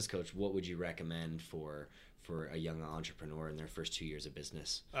get a business coach, what would you recommend for a young entrepreneur in their first 2 years of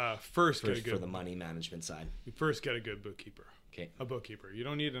business? For the money management side. You first get a good bookkeeper. Okay. A bookkeeper. You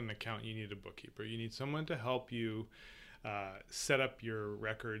don't need an accountant, you need a bookkeeper. You need someone to help you set up your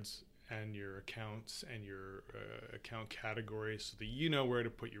records and your accounts and your account categories so that you know where to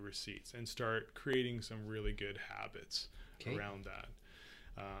put your receipts, and start creating some really good habits around that.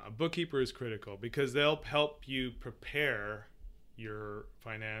 A bookkeeper is critical because they'll help you prepare your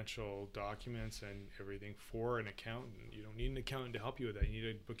financial documents and everything for an accountant. You don't need an accountant to help you with that. You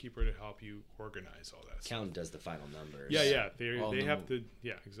need a bookkeeper to help you organize all that. Accountant does the final numbers. Yeah. They have to.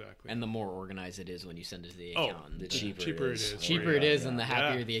 Yeah, exactly. And the more organized it is when you send it to the accountant, the cheaper it is. Cheaper it is, and the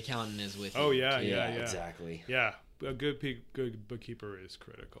happier the accountant is with you. Oh yeah, exactly. Yeah, a good bookkeeper is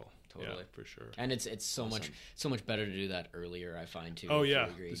critical. Totally, yeah, for sure. And it's so much better to do that earlier, I find too. Oh yeah,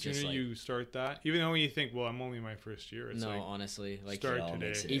 the sooner you start that, even though when you think, well, I'm only in my first year. It's honestly, like start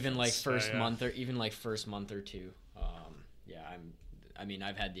today. Even like first month or two.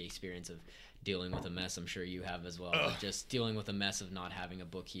 I've had the experience of dealing with a mess. I'm sure you have as well. Of just dealing with a mess of not having a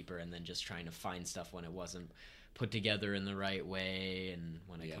bookkeeper, and then just trying to find stuff when it wasn't put together in the right way, and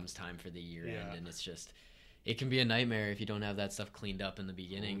when it comes time for the year end, and it's just. It can be a nightmare if you don't have that stuff cleaned up in the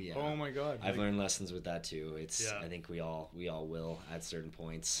beginning. Oh, yeah. Oh my God! I've learned lessons with that too. I think we all will at certain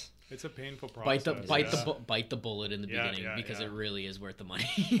points. It's a painful process. Bite the bullet in the beginning because it really is worth the money.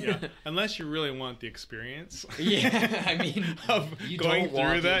 Unless you really want the experience. I mean, of you going don't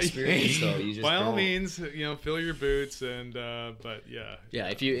want through that. Experience, though. You just by all means, fill your boots and. But yeah.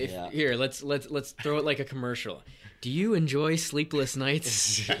 Yeah. Here, let's throw it like a commercial. Do you enjoy sleepless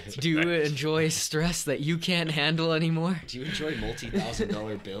nights? Do you enjoy stress that you can't handle anymore? Do you enjoy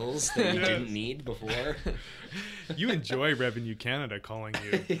multi-$1,000 bills that you didn't need before? You enjoy Revenue Canada calling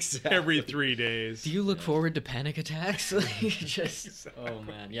you every 3 days. Do you look forward to panic attacks? Oh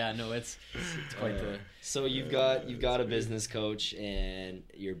man, yeah, no, it's quite the. So you've got a business coach, and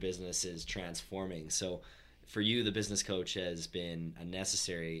your business is transforming. So. For you, the business coach has been a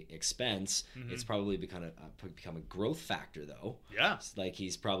necessary expense. Mm-hmm. It's probably become a growth factor, though. Yeah. It's like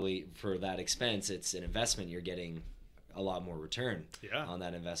he's probably, for that expense, it's an investment. You're getting a lot more return on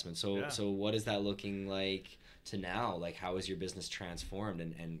that investment. So what is that looking like to now? Like, how is your business transformed,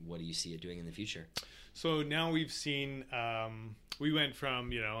 and what do you see it doing in the future? So now we've seen, we went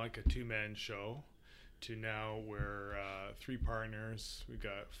from, like a 2-man show to now we're 3 partners. We've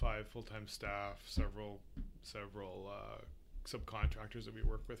got 5 full-time staff, several subcontractors that we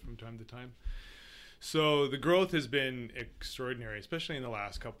work with from time to time. So the growth has been extraordinary, especially in the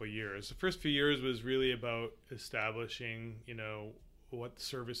last couple of years. The first few years was really about establishing, what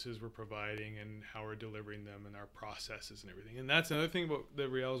services we're providing and how we're delivering them and our processes and everything. And that's another thing that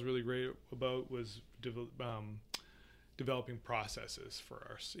Rial is really great about, was developing processes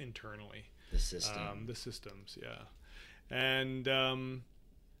for us internally. The system. The systems, yeah. And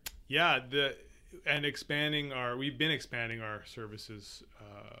we've been expanding our services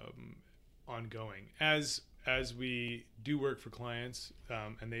ongoing as we do work for clients,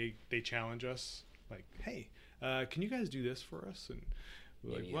 and they challenge us, like, hey, can you guys do this for us? And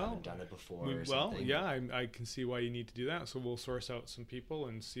We're Maybe you haven't done it before. Or well, something. yeah, I can see why you need to do that. So we'll source out some people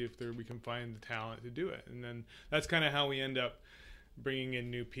and see if we can find the talent to do it. And then that's kind of how we end up bringing in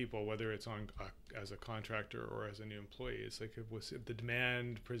new people, whether it's on as a contractor or as a new employee. It's like if the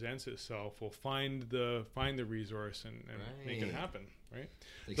demand presents itself, we'll find the resource and make it happen, right?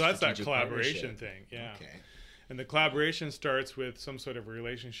 Like so that's that strategic collaboration partnership. thing, yeah. Okay. And the collaboration starts with some sort of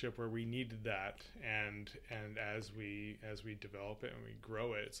relationship where we needed that, and as we develop it and we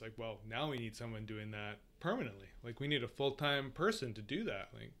grow it, it's like, well, now we need someone doing that permanently. Like we need a full-time person to do that.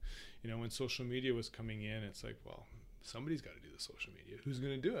 Like, you know, when social media was coming in, it's like, well, somebody's got to do the social media. Who's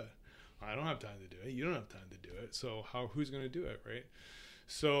going to do it? I don't have time to do it. You don't have time to do it. So who's going to do it, right?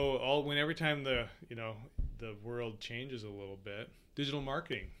 So every time the world changes a little bit, digital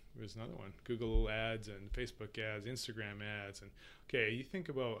marketing was another one. Google ads and Facebook ads, Instagram ads, and okay, you think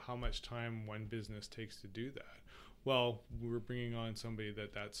about how much time one business takes to do that. Well, we're bringing on somebody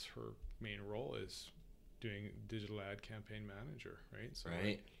that's her main role is doing digital ad campaign manager, right? So,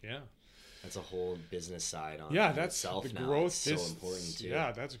 right. Yeah. That's a whole business side on that's itself the now. growth. It's so important too.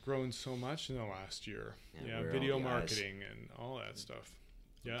 Yeah, that's grown so much in the last year. Yeah, video marketing and all that stuff.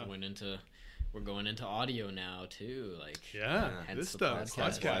 Yeah, we're going into audio now too. Like this stuff.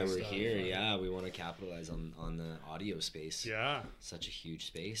 That's why we're stuff. here. Yeah, we want to capitalize on the audio space. Yeah, such a huge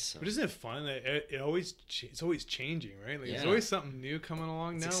space. So. But isn't it fun that it's always changing, right? Like there's always something new coming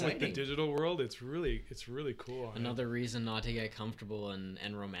along now with the digital world. It's really cool. Another reason not to get comfortable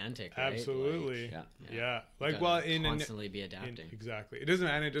and romantic. Right? Absolutely. Like, yeah. Like constantly be adapting. Exactly. It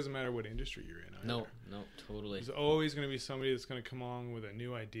doesn't matter what industry you're in. Either. No, totally. There's always going to be somebody that's going to come along with a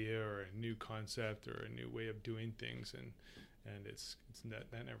new idea or a new concept or a new way of doing things, and it's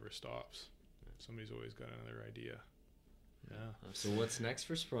that never stops. Somebody's always got another idea. Yeah. So what's next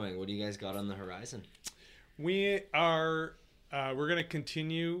for Sproing? What do you guys got on the horizon? We are we're going to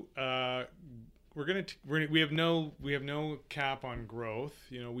continue. We have no cap on growth.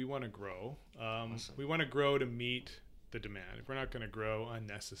 You know, we want to grow. Awesome. We want to grow to meet the demand. If we're not going to grow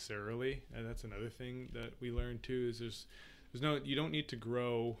unnecessarily, and that's another thing that we learned too, is you don't need to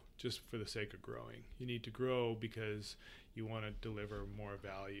grow just for the sake of growing. You need to grow because you want to deliver more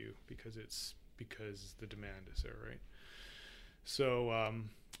value because the demand is there, right? So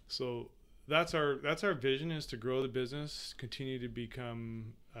that's our vision, is to grow the business, continue to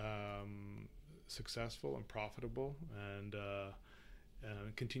become successful and profitable, and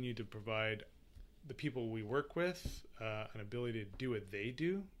continue to provide the people we work with an ability to do what they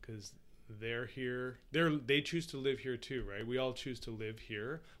do, because they're here. They choose to live here too, right? We all choose to live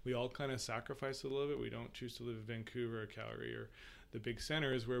here. We all kind of sacrifice a little bit. We don't choose to live in Vancouver or Calgary or the big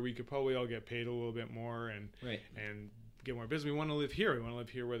centers where we could probably all get paid a little bit more and get more business. We want to live here. We want to live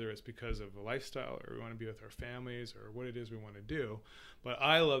here whether it's because of a lifestyle or we want to be with our families or what it is we want to do. But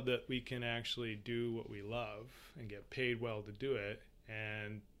I love that we can actually do what we love and get paid well to do it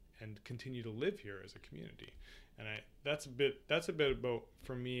and continue to live here as a community. And that's a bit about,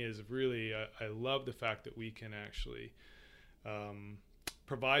 for me, is really I love the fact that we can actually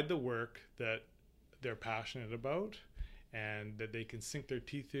provide the work that they're passionate about and that they can sink their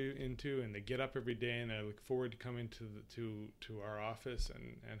teeth into, and they get up every day and I look forward to coming to our office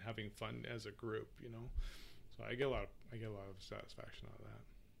and having fun as a group, you know. So I get a lot of satisfaction out of that.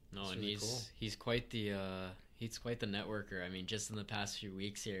 No, That's and really cool. he's quite the networker. I mean, just in the past few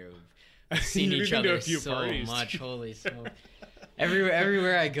weeks here, we've seen each other so parties. much. Holy smoke!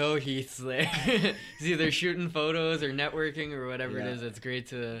 Everywhere I go, Heath's there. He's either shooting photos or networking or whatever it is. It's great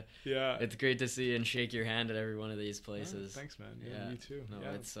to see and shake your hand at every one of these places. Thanks, man. Yeah, you too. No,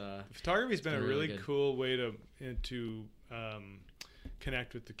 it's photography's been a really cool way to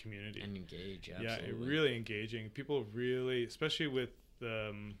connect with the community and engage. Absolutely. Yeah, really engaging. People really, especially with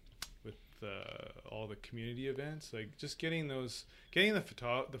all the community events, like just getting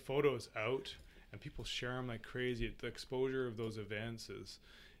the photos out and people share them like crazy. The exposure of those events is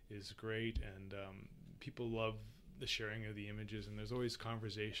great, and people love the sharing of the images, and there's always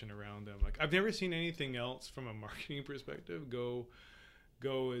conversation around them. Like I've never seen anything else from a marketing perspective go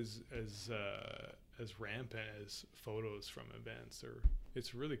as rampant as photos from events. Or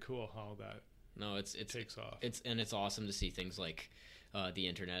it's really cool how that takes off. It's awesome to see things like the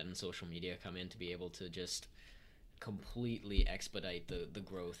internet and social media come in to be able to just completely expedite the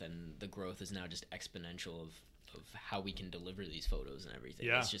growth, and the growth is now just exponential of how we can deliver these photos and everything.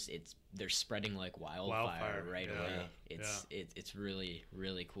 Yeah. They're spreading like wildfire right away. It's really,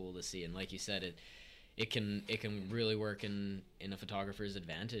 really cool to see. And like you said, it can really work in a photographer's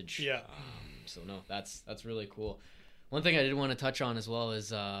advantage. Yeah. So no, that's really cool. One thing I did want to touch on as well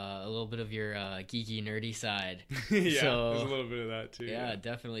is a little bit of your geeky, nerdy side. Yeah, So, there's a little bit of that too. yeah,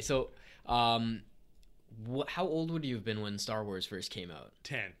 definitely. So, how old would you have been when Star Wars first came out?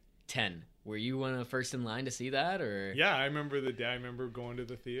 10. 10. Were you one of the first in line to see that, or? Yeah, I remember the day. I remember going to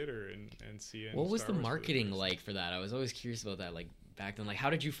the theater and seeing. What was Star the Wars for marketing first like for that? I was always curious about that. Like back then, like how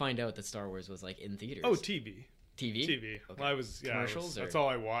did you find out that Star Wars was like in theaters? Oh, TV. TV. TV. Okay. Well, I was Commercials, that's or- all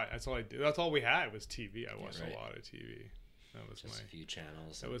I watched. That's all I did. That's all we had was TV. I watched right. a lot of TV. That was Just my a few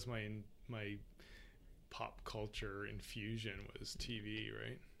channels. that was my pop culture infusion was TV,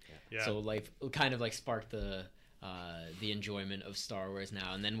 right? Yeah. So like kind of like sparked the enjoyment of Star Wars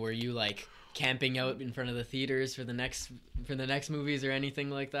now. And then were you like camping out in front of the theaters for the next movies or anything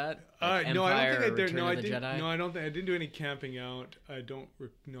like that? Like no, I don't Empire think I or did. Return No, of I the didn't. Jedi? No, I don't think I didn't do any camping out. I don't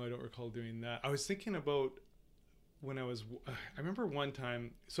recall doing that. I was thinking about when I was. I remember one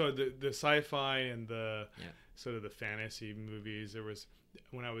time. So the sci-fi and the sort of the fantasy movies. There was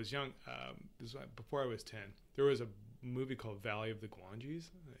when I was young. This was before I was 10. There was a movie called Valley of the Guanjis.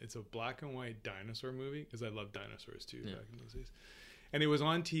 It's a black and white dinosaur movie because I love dinosaurs too back in those days. And it was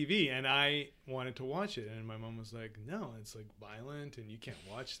on TV, and I wanted to watch it, and my mom was like, "No, it's like violent, and you can't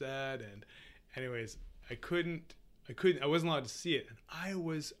watch that." And anyways, I wasn't allowed to see it, and I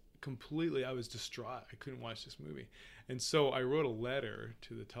was distraught. I couldn't watch this movie, and so I wrote a letter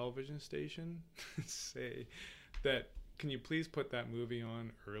to the television station to say that, can you please put that movie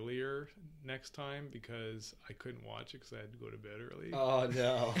on earlier next time, because I couldn't watch it because I had to go to bed early. Oh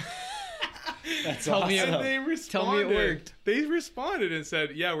no. That's Tell me awesome. And they responded. Tell me it worked. They responded and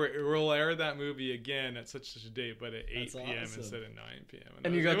said, "Yeah, we'll air that movie again at such a date, but at 8 That's p.m. awesome. instead of 9 p.m."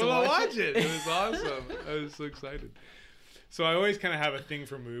 And I you was got to able watch it? It was awesome. I was so excited. So I always kind of have a thing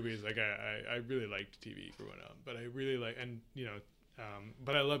for movies. Like I really liked TV growing up, but I really like, and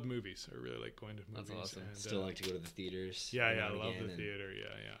but I love movies. I really like going to movies. That's awesome. And, Still like to go to the theaters. yeah, every I now and love again, the and- theater.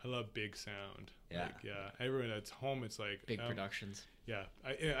 Yeah. I love big sound. Yeah. Everyone that's home, it's like Big productions. Yeah,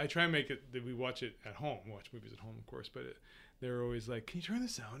 I try and make it that we watch it at home. Watch movies at home, of course, but they're always like, "Can you turn the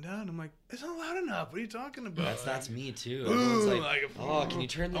sound down?" I'm like, "It's not loud enough. What are you talking about?" That's me too. Ooh, Everyone's like, like, "Oh, can you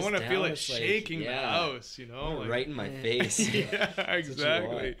turn this I want to down?" feel it It's like, shaking the yeah, house, you know, like, right in my face. Yeah,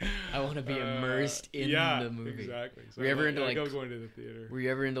 exactly. I want to be immersed in yeah, the movie. Exactly. So Were you ever I into, like, go going to the theater? Were you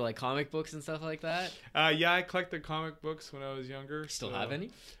ever into like comic books and stuff like that? Yeah, I collected comic books when I was younger. Still so- have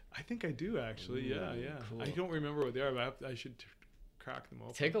any? I think I do actually. Yeah. cool. I don't remember what they are, but I should crack them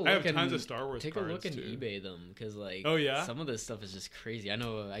open. Take a look. I have and, tons of Star Wars Take cards a look and too. eBay them, because like, Oh, yeah? some of this stuff is just crazy. I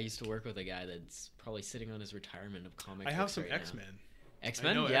know I used to work with a guy that's probably sitting on his retirement of comic. I have books some right X Men.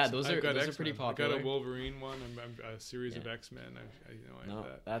 X-Men? I know Yeah, X- those I've are got pretty X-Men. popular. I got a Wolverine one and a series of Yeah. X-Men. I have No,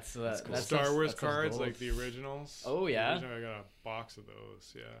 that. that's cool. that's Star Wars that's cards, gold. like the originals. Oh, yeah? The original, I got a box of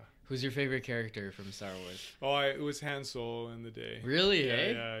those. Yeah. Who's your favorite character from Star Wars? Oh, it was Han Solo in the day. Really? Yeah,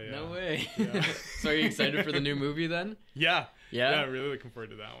 eh? yeah. No way. Yeah. So are you excited for the new movie then? Yeah. Yeah? Yeah. I'm really looking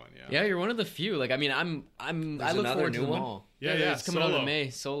forward to that one. Yeah. Yeah, you're one of the few. Like, I mean, I There's look another forward to new them one? all. Yeah, It's coming out Solo. in May.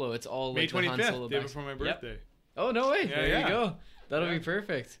 Solo. It's all May like the Han 25th, Solo day back- before my Yep. birthday. Oh no way! Yeah, There yeah. you go. That'll Yeah. be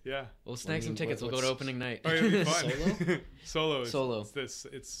perfect. Yeah. We'll snag some mean, tickets. We'll go to what's- opening night. Oh, it'll be fun. Solo? Solo. Solo.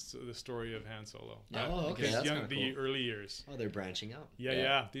 It's the story of Han Solo. Oh, okay, His that's kinda the cool. early years. Oh, they're branching out.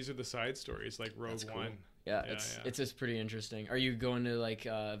 Yeah. These are the side stories, like Rogue That's cool. One. Yeah, Yeah, it's yeah. it's just pretty interesting. Are you going to like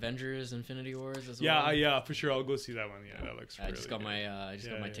Avengers: Infinity Wars as Yeah, well? yeah, for sure. I'll go see that one. Yeah, that looks. I really just got good. my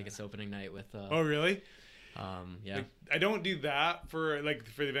Yeah. tickets opening night with. Oh, really? Yeah. Like, I don't do that for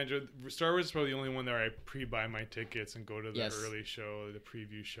the Avenger. Star Wars is probably the only one that I pre-buy my tickets and go to the Yes. early show, the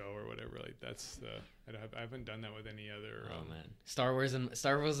preview show, or whatever. Like that's the. I haven't done that with any other. Oh man, Star Wars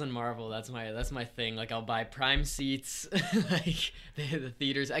and Marvel. That's my thing. Like I'll buy prime seats, like the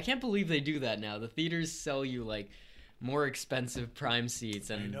theaters. I can't believe they do that now. The theaters sell you like more expensive prime seats,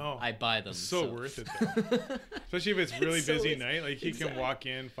 and I know. I buy them. It's so worth it, though. Especially if it's really It's so- busy night. Like you exactly. can walk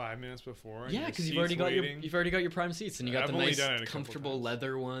in 5 minutes before. And Yeah, your because seat's waiting. you've already got your prime seats, and you got I've the only nice, done it a couple comfortable times.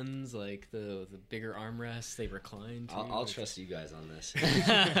 leather ones, like the bigger armrests. They recline. Too. I'll trust you guys on this.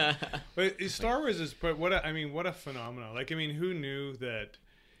 But Star Wars is, but what a phenomenon. Like, I mean, who knew that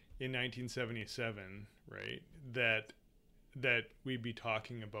in 1977, right? That we'd be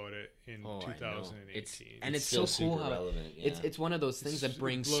talking about it in Oh, I know. 2018. And it's still so cool super how relevant, yeah. it's one of those things It's- that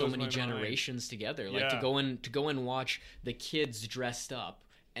brings it so blows many my mind. generations together. Like Yeah. to go and watch the kids dressed up,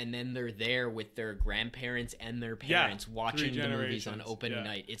 and then they're there with their grandparents and their parents watching three the movies on generations, opening yeah.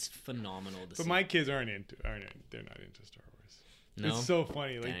 night. It's phenomenal to But see. my kids they're not into Star Wars. No? It's so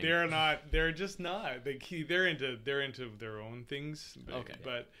funny. Like Dang. they're just not. They're into their own things. Okay.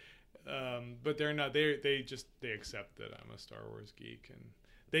 But they're not. They accept that I'm a Star Wars geek, and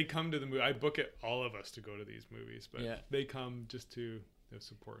they come to the movie. I book it, all of us, to go to these movies, but Yeah. they come just to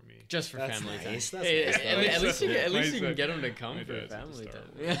support me. Just for That's family nice. time. That's Hey, nice. at least My you can son- get them to come my for dad's into family Star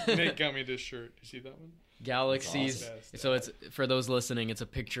time. Wars. Nate got me this shirt. You see that one? Galaxy's. That's awesome. So it's for those listening. It's a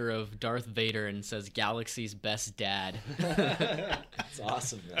picture of Darth Vader and says "Galaxy's best dad." That's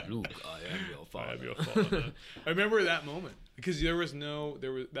awesome, man. Luke, I am your I have father. your father. I remember that moment because there was no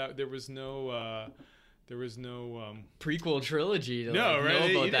Prequel trilogy to no, like, right? know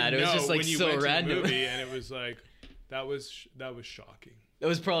You about that. didn't It was know just like when you so went to the random. movie, and it was like that was shocking. That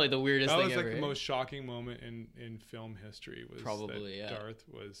was probably the weirdest That thing was like ever. the most shocking moment in film history. Was Probably, that yeah. Darth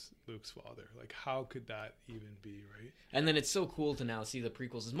was Luke's father. Like, how could that even be, right? And then it's so cool to now see the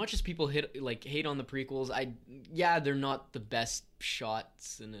prequels. As much as people hate on the prequels, they're not the best shot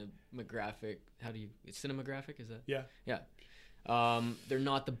cinematographic. Cinematographic, is that? Yeah. Yeah. They're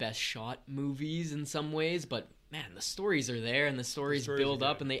not the best shot movies in some ways, but man, the stories are there, and the stories stories build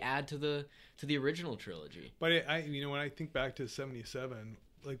are up, good. and they add to the original trilogy. But when I think back to '77,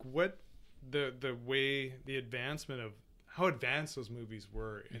 like what the way the advancement of how advanced those movies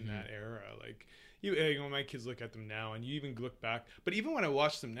were in that era, like my kids look at them now, and you even look back. But even when I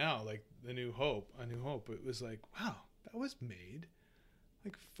watch them now, like A New Hope, it was like, wow, that was made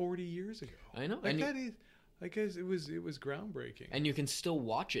like 40 years ago. I know, like and that is. Like it was groundbreaking. And you can still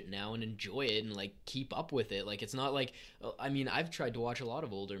watch it now and enjoy it and like keep up with it. Like it's not like I've tried to watch a lot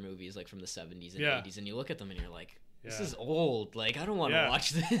of older movies like from the 70s and 80s, and you look at them and you're like, this is old. Like I don't want to watch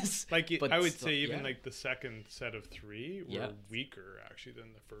this. Like But I would still, say even like the second set of 3 were weaker actually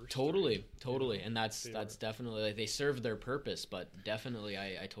than the first. Totally. three. And that's definitely like they served their purpose, but definitely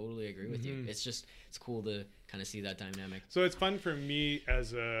I totally agree with you. It's cool to kind of see that dynamic. So it's fun for me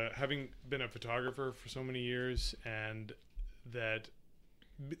as having been a photographer for so many years, and that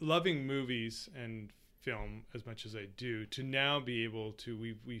loving movies and film as much as I do, to now be able to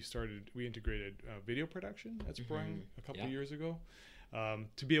we integrated video production at Sproing a couple of years ago.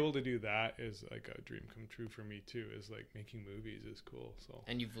 To be able to do that is like a dream come true for me too. Is like making movies is cool. So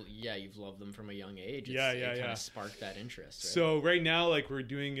And you've loved them from a young age. It kind of sparked that interest. Right? So right now, like we're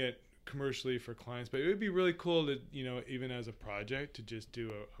doing it commercially for clients, but it would be really cool to even as a project to just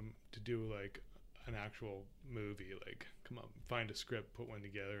do like an actual movie, like come up, find a script, put one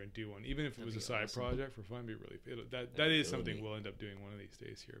together, and do one. Even if it was a side project for fun, be really that is something neat. We'll end up doing one of these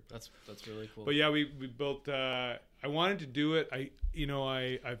days here. But, That's really cool. but yeah, we built. I wanted to do it.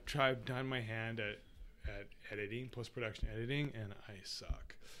 I've done my hand at editing, post-production editing, and I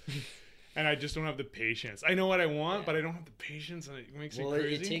suck. And I just don't have the patience. I know what I want, but I don't have the patience, and it makes me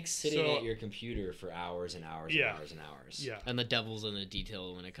crazy. It takes sitting at your computer for hours and hours and hours and hours. Yeah. And the devil's in the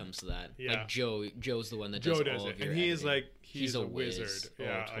detail when it comes to that. Yeah. Like Joe's the one that Joe does does all it, of your and he is editing. like he's a whiz. wizard. Oh,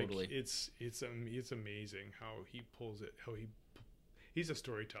 Yeah, totally. Like, it's amazing how he pulls it. He's a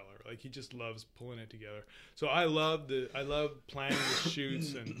storyteller. Like he just loves pulling it together. So I love planning the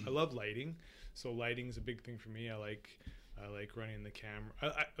shoots, and I love lighting. So lighting is a big thing for me. I like running the camera.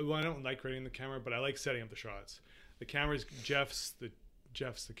 I don't like running the camera, but I like setting up the shots. The camera's Jeff's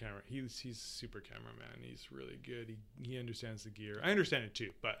the camera. He's super cameraman. He's really good. He understands the gear. I understand it too,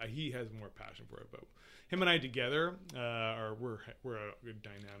 but he has more passion for it. But him and I together we're a good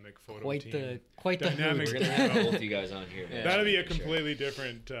dynamic photo team. Quite the Dynamic. hoot. We're gonna have both of you guys on here. Yeah. That'd be a for sure. completely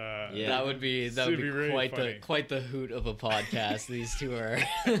different. That would be really quite funny. quite the hoot of a podcast. These two are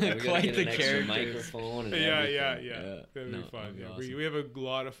We gotta quite get the an extra characters. microphone and Yeah. everything. That'd No, be fun. that'd be Yeah. awesome. We have a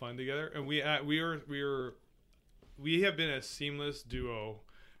lot of fun together, and we have been a seamless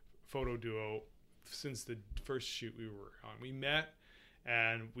photo duo since the first shoot we were on. We met,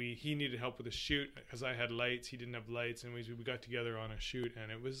 and he needed help with a shoot because I had lights, he didn't have lights, and we got together on a shoot,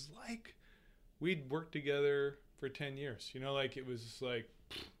 and it was like we'd worked together for 10 years. Like it was like,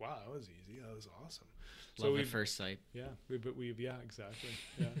 wow, that was easy. That was awesome. Love at first sight. Yeah, exactly.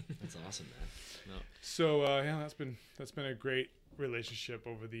 Yeah. That's awesome, man. No. So that's been a great relationship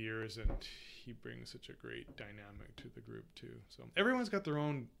over the years, and he brings such a great dynamic to the group too. So everyone's got their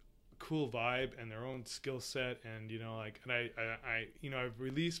own cool vibe and their own skill set, and I've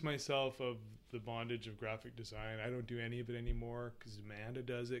released myself of the bondage of graphic design. I don't do any of it anymore because Amanda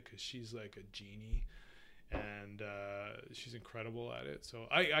does it, because she's like a genie, and she's incredible at it. So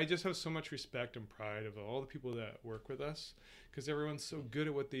I just have so much respect and pride of all the people that work with us, because everyone's so good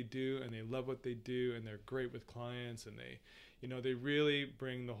at what they do, and they love what they do, and they're great with clients, and they really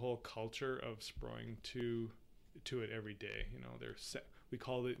bring the whole culture of Sproing to it every day.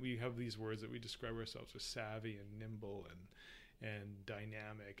 We have these words that we describe ourselves as savvy and nimble and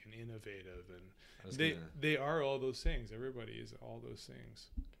dynamic and innovative, and they are all those things. Everybody is all those things.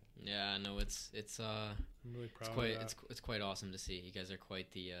 Yeah, no, it's I'm really proud it's quite of that. it's quite awesome to see. You guys are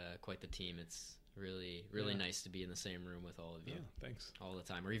quite the team. It's really Yeah. nice to be in the same room with all of you Yeah, thanks. all the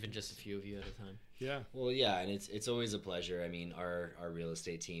time, or even just a few of you at a time. Yeah. Well, yeah, and it's always a pleasure. I mean, our real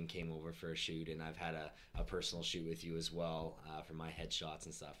estate team came over for a shoot, and I've had a personal shoot with you as well for my headshots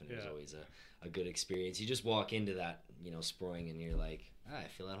and stuff, and it was Yeah. always a good experience. You just walk into that, Sproing, and you're like, I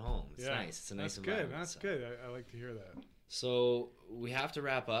feel at home. It's Yeah. nice. It's a nice That's good. environment. That's so. good. I like to hear that. So we have to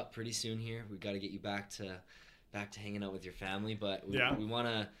wrap up pretty soon here. We got to get you back to hanging out with your family, but we Yeah. want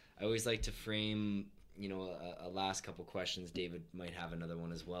to. I always like to frame, a last couple questions. David might have another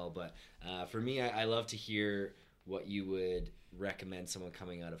one as well, but for me, I love to hear what you would recommend someone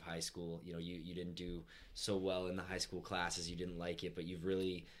coming out of high school. You didn't do so well in the high school classes. You didn't like it, but you've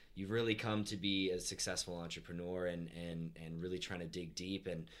really come to be a successful entrepreneur and really trying to dig deep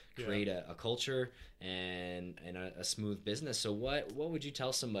and create a culture and a smooth business. So what would you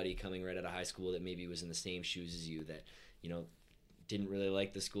tell somebody coming right out of high school that maybe was in the same shoes as you, that didn't really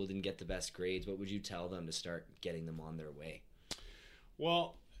like the school, didn't get the best grades? What would you tell them to start getting them on their way?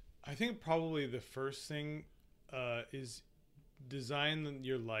 Well, I think probably the first thing is design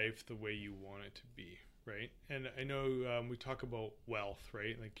your life the way you want it to be, right? And I know we talk about wealth,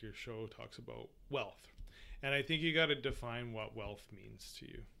 right? Like your show talks about wealth. And I think you got to define what wealth means to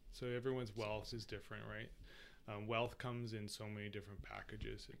you. So everyone's wealth is different, right? Wealth comes in so many different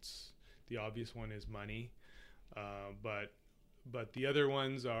packages. It's the obvious one is money, but the other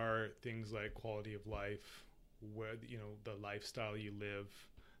ones are things like quality of life, where the lifestyle you live,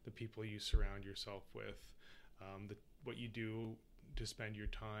 the people you surround yourself with, what you do to spend your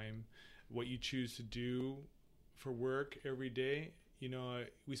time, what you choose to do for work every day.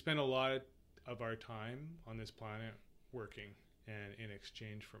 We spend a lot of our time on this planet working and in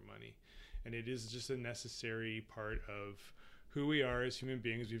exchange for money, and it is just a necessary part of who we are as human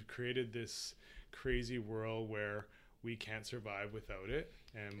beings. We've created this crazy world where we can't survive without it,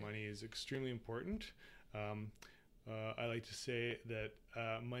 and money is extremely important. I like to say that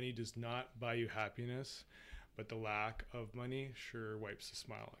money does not buy you happiness, but the lack of money sure wipes the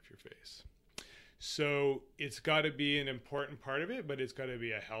smile off your face. So it's got to be an important part of it, but it's got to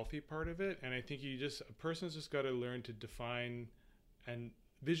be a healthy part of it. And I think a person's just got to learn to define and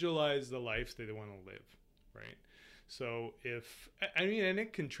visualize the life they want to live, right? So and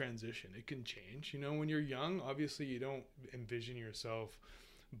it can transition, it can change. When you're young, obviously you don't envision yourself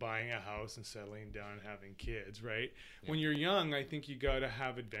buying a house and settling down and having kids, right? Yeah. When you're young, I think you got to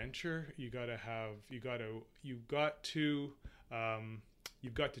have adventure. You've got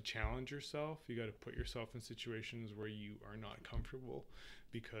to challenge yourself. You got to put yourself in situations where you are not comfortable,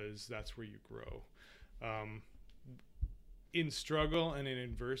 because that's where you grow. In struggle and in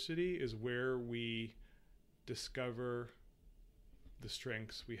adversity is where we discover the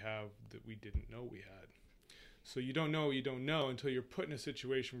strengths we have that we didn't know we had. So you don't know until you're put in a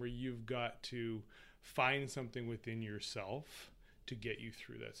situation where you've got to find something within yourself to get you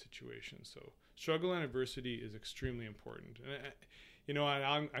through that situation. So struggle and adversity is extremely important. And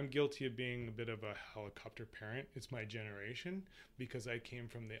I'm guilty of being a bit of a helicopter parent. It's my generation, because I came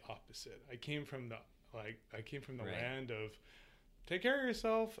from the opposite. I came from the right. Land of take care of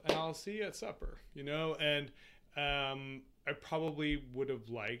yourself and I'll see you at supper, and I probably would have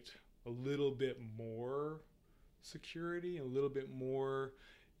liked a little bit more security, a little bit more,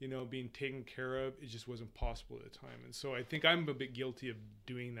 being taken care of. It just wasn't possible at the time. And so I think I'm a bit guilty of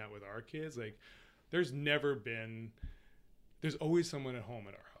doing that with our kids. Like there's always someone at home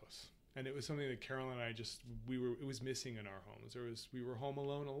at our house. And it was something that Carol and I it was missing in our homes. We were home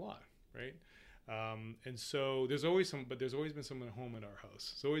alone a lot, right? And so there's always been someone at home at our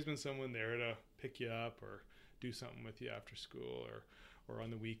house. There's always been someone there to pick you up or do something with you after school or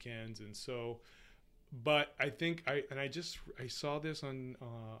on the weekends. And so, but I think I saw this on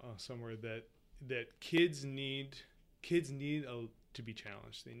somewhere that kids need to be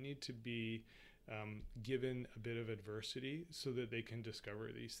challenged. They need to be given a bit of adversity so that they can discover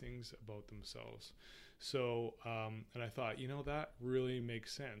these things about themselves. So, and I thought, that really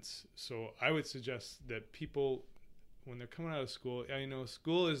makes sense. So I would suggest that people, when they're coming out of school,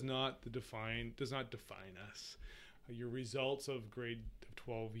 school does not define us. Your results of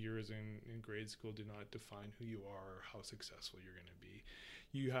 12 years in grade school do not define who you are or how successful you're going to be.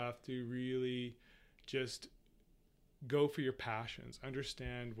 You have to really just go for your passions,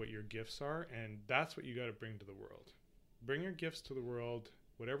 understand what your gifts are, and that's what you got to bring to the world. Bring your gifts to the world,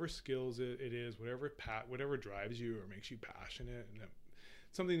 whatever skills it is, whatever drives you or makes you passionate, and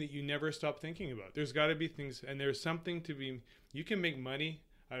something that you never stop thinking about. There's got to be things, and there's something to be. You can make money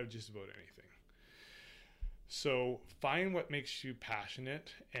out of just about anything. So find what makes you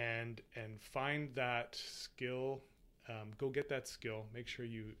passionate and find that skill. Go get that skill. Make sure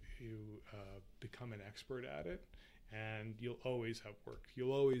you become an expert at it, and you'll always have work.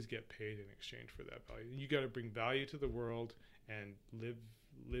 You'll always get paid in exchange for that value. You got to bring value to the world and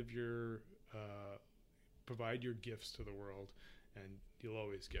live your provide your gifts to the world, and you'll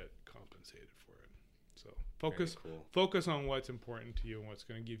always get compensated for it. So focus on what's important to you and what's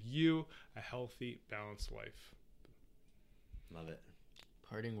going to give you a healthy, balanced life. Love it.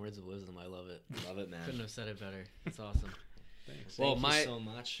 Parting words of wisdom. I love it. Love it, man. Couldn't have said it better. It's awesome. Thanks. Well, Thank you so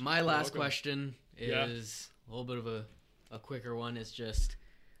much. My last question is a little bit of a quicker one. It's just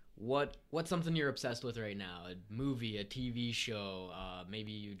what's something you're obsessed with right now? A movie, a TV show,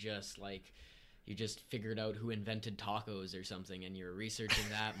 maybe you just figured out who invented tacos or something and you're researching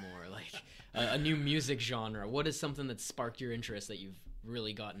that more, like a new music genre. What is something that sparked your interest that you've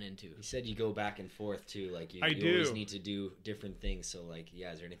really gotten into? You said you go back and forth too, like you do. Always need to do different things. So like,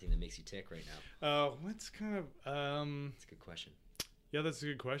 yeah, is there anything that makes you tick right now? What's kind of That's a good question. Yeah, that's a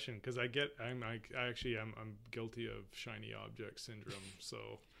good question because I'm guilty of shiny object syndrome.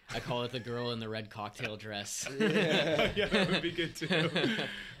 So I call it the girl in the red cocktail dress. yeah, that would be good too.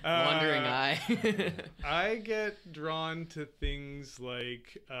 Wandering eye. I get drawn to things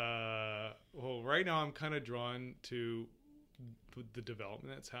like, well, right now I'm kind of drawn to the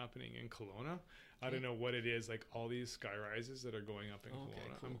development that's happening in Kelowna. I don't know what it is, like all these sky rises that are going up in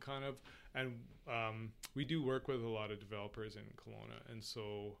Kelowna. Cool. I'm kind of, and we do work with a lot of developers in Kelowna, and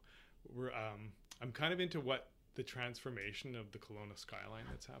so I'm kind of into what the transformation of the Kelowna skyline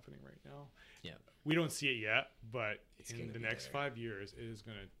that's happening right now. Yeah, we don't see it yet, but in the next there. 5 years, that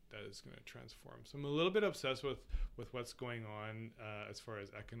is gonna transform. So I'm a little bit obsessed with what's going on as far as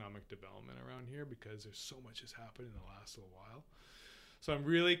economic development around here because there's so much has happened in the last little while. So I'm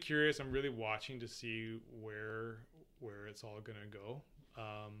really curious. I'm really watching to see where it's all gonna go.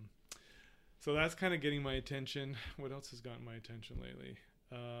 So that's kind of getting my attention. What else has gotten my attention lately?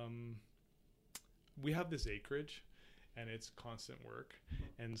 We have this acreage and it's constant work,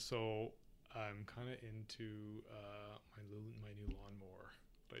 and so I'm kind of into my new lawnmower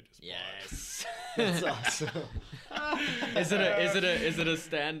that I just bought. That's awesome. Is it a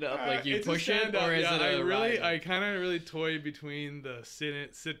stand up, like you push it, or is it a ride? I kind of really toy between the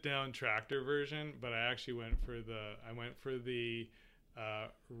sit down tractor version, but I actually went for the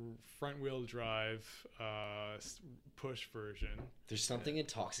front wheel drive push version. There's something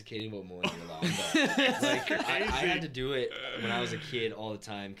intoxicating about mowing your lawn. Like I had to do it when I was a kid all the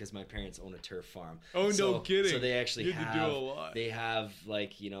time because my parents own a turf farm. Oh, no kidding! So they actually have to do a lot. They have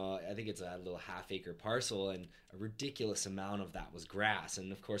like I think it's a little half-acre parcel, and a ridiculous amount of that was grass.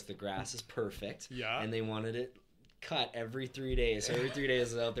 And of course, the grass is perfect. Yeah. And they wanted it cut every 3 days. So every 3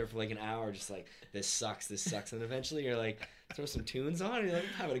 days I was out there for like an hour, just like this sucks. And eventually you're like, throw some tunes on, and you're like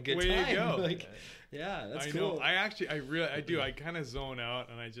having a good time. Way to go. Like, yeah, that's cool. Know. I do. I kind of zone out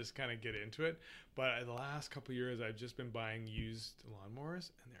and I just kind of get into it. But the last couple of years, I've just been buying used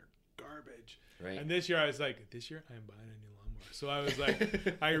lawnmowers, and they're garbage. Right. And this year I was like, I'm buying a new lawnmower. So I was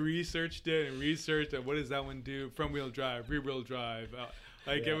like, I researched and what does that one do? Front wheel drive, rear wheel drive.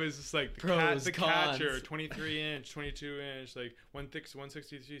 It was just like the catcher, 23 inch, 22 inch, like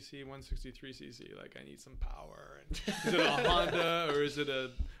 163cc, 163cc. Like I need some power. And is it a Honda or is it a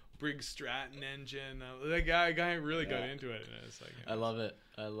Briggs Stratton engine? That guy really got into it. And it's like, I love it.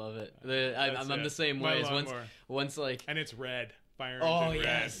 I'm the same way. Once like, and it's red. Fire engine red.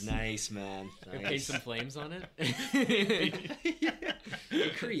 Yes, nice man. Nice. Paint some flames on it. You're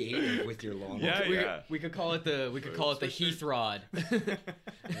creative with your lawnmower. Yeah, we could call it the Heath rod.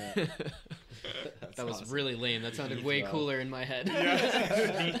 That was awesome. Really lame. That sounded way cooler in my head.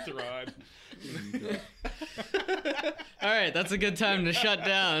 Yeah, Heath rod. All right, that's a good time to shut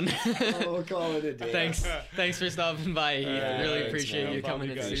down. We'll call it a day. Thanks for stopping by, Heath. Really appreciate you coming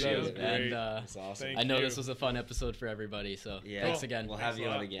in the studio. And that's awesome. I know this was a fun episode for everybody. So thanks again. We'll have you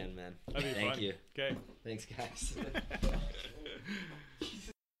on again, man. Thank you. Okay. Thanks, guys.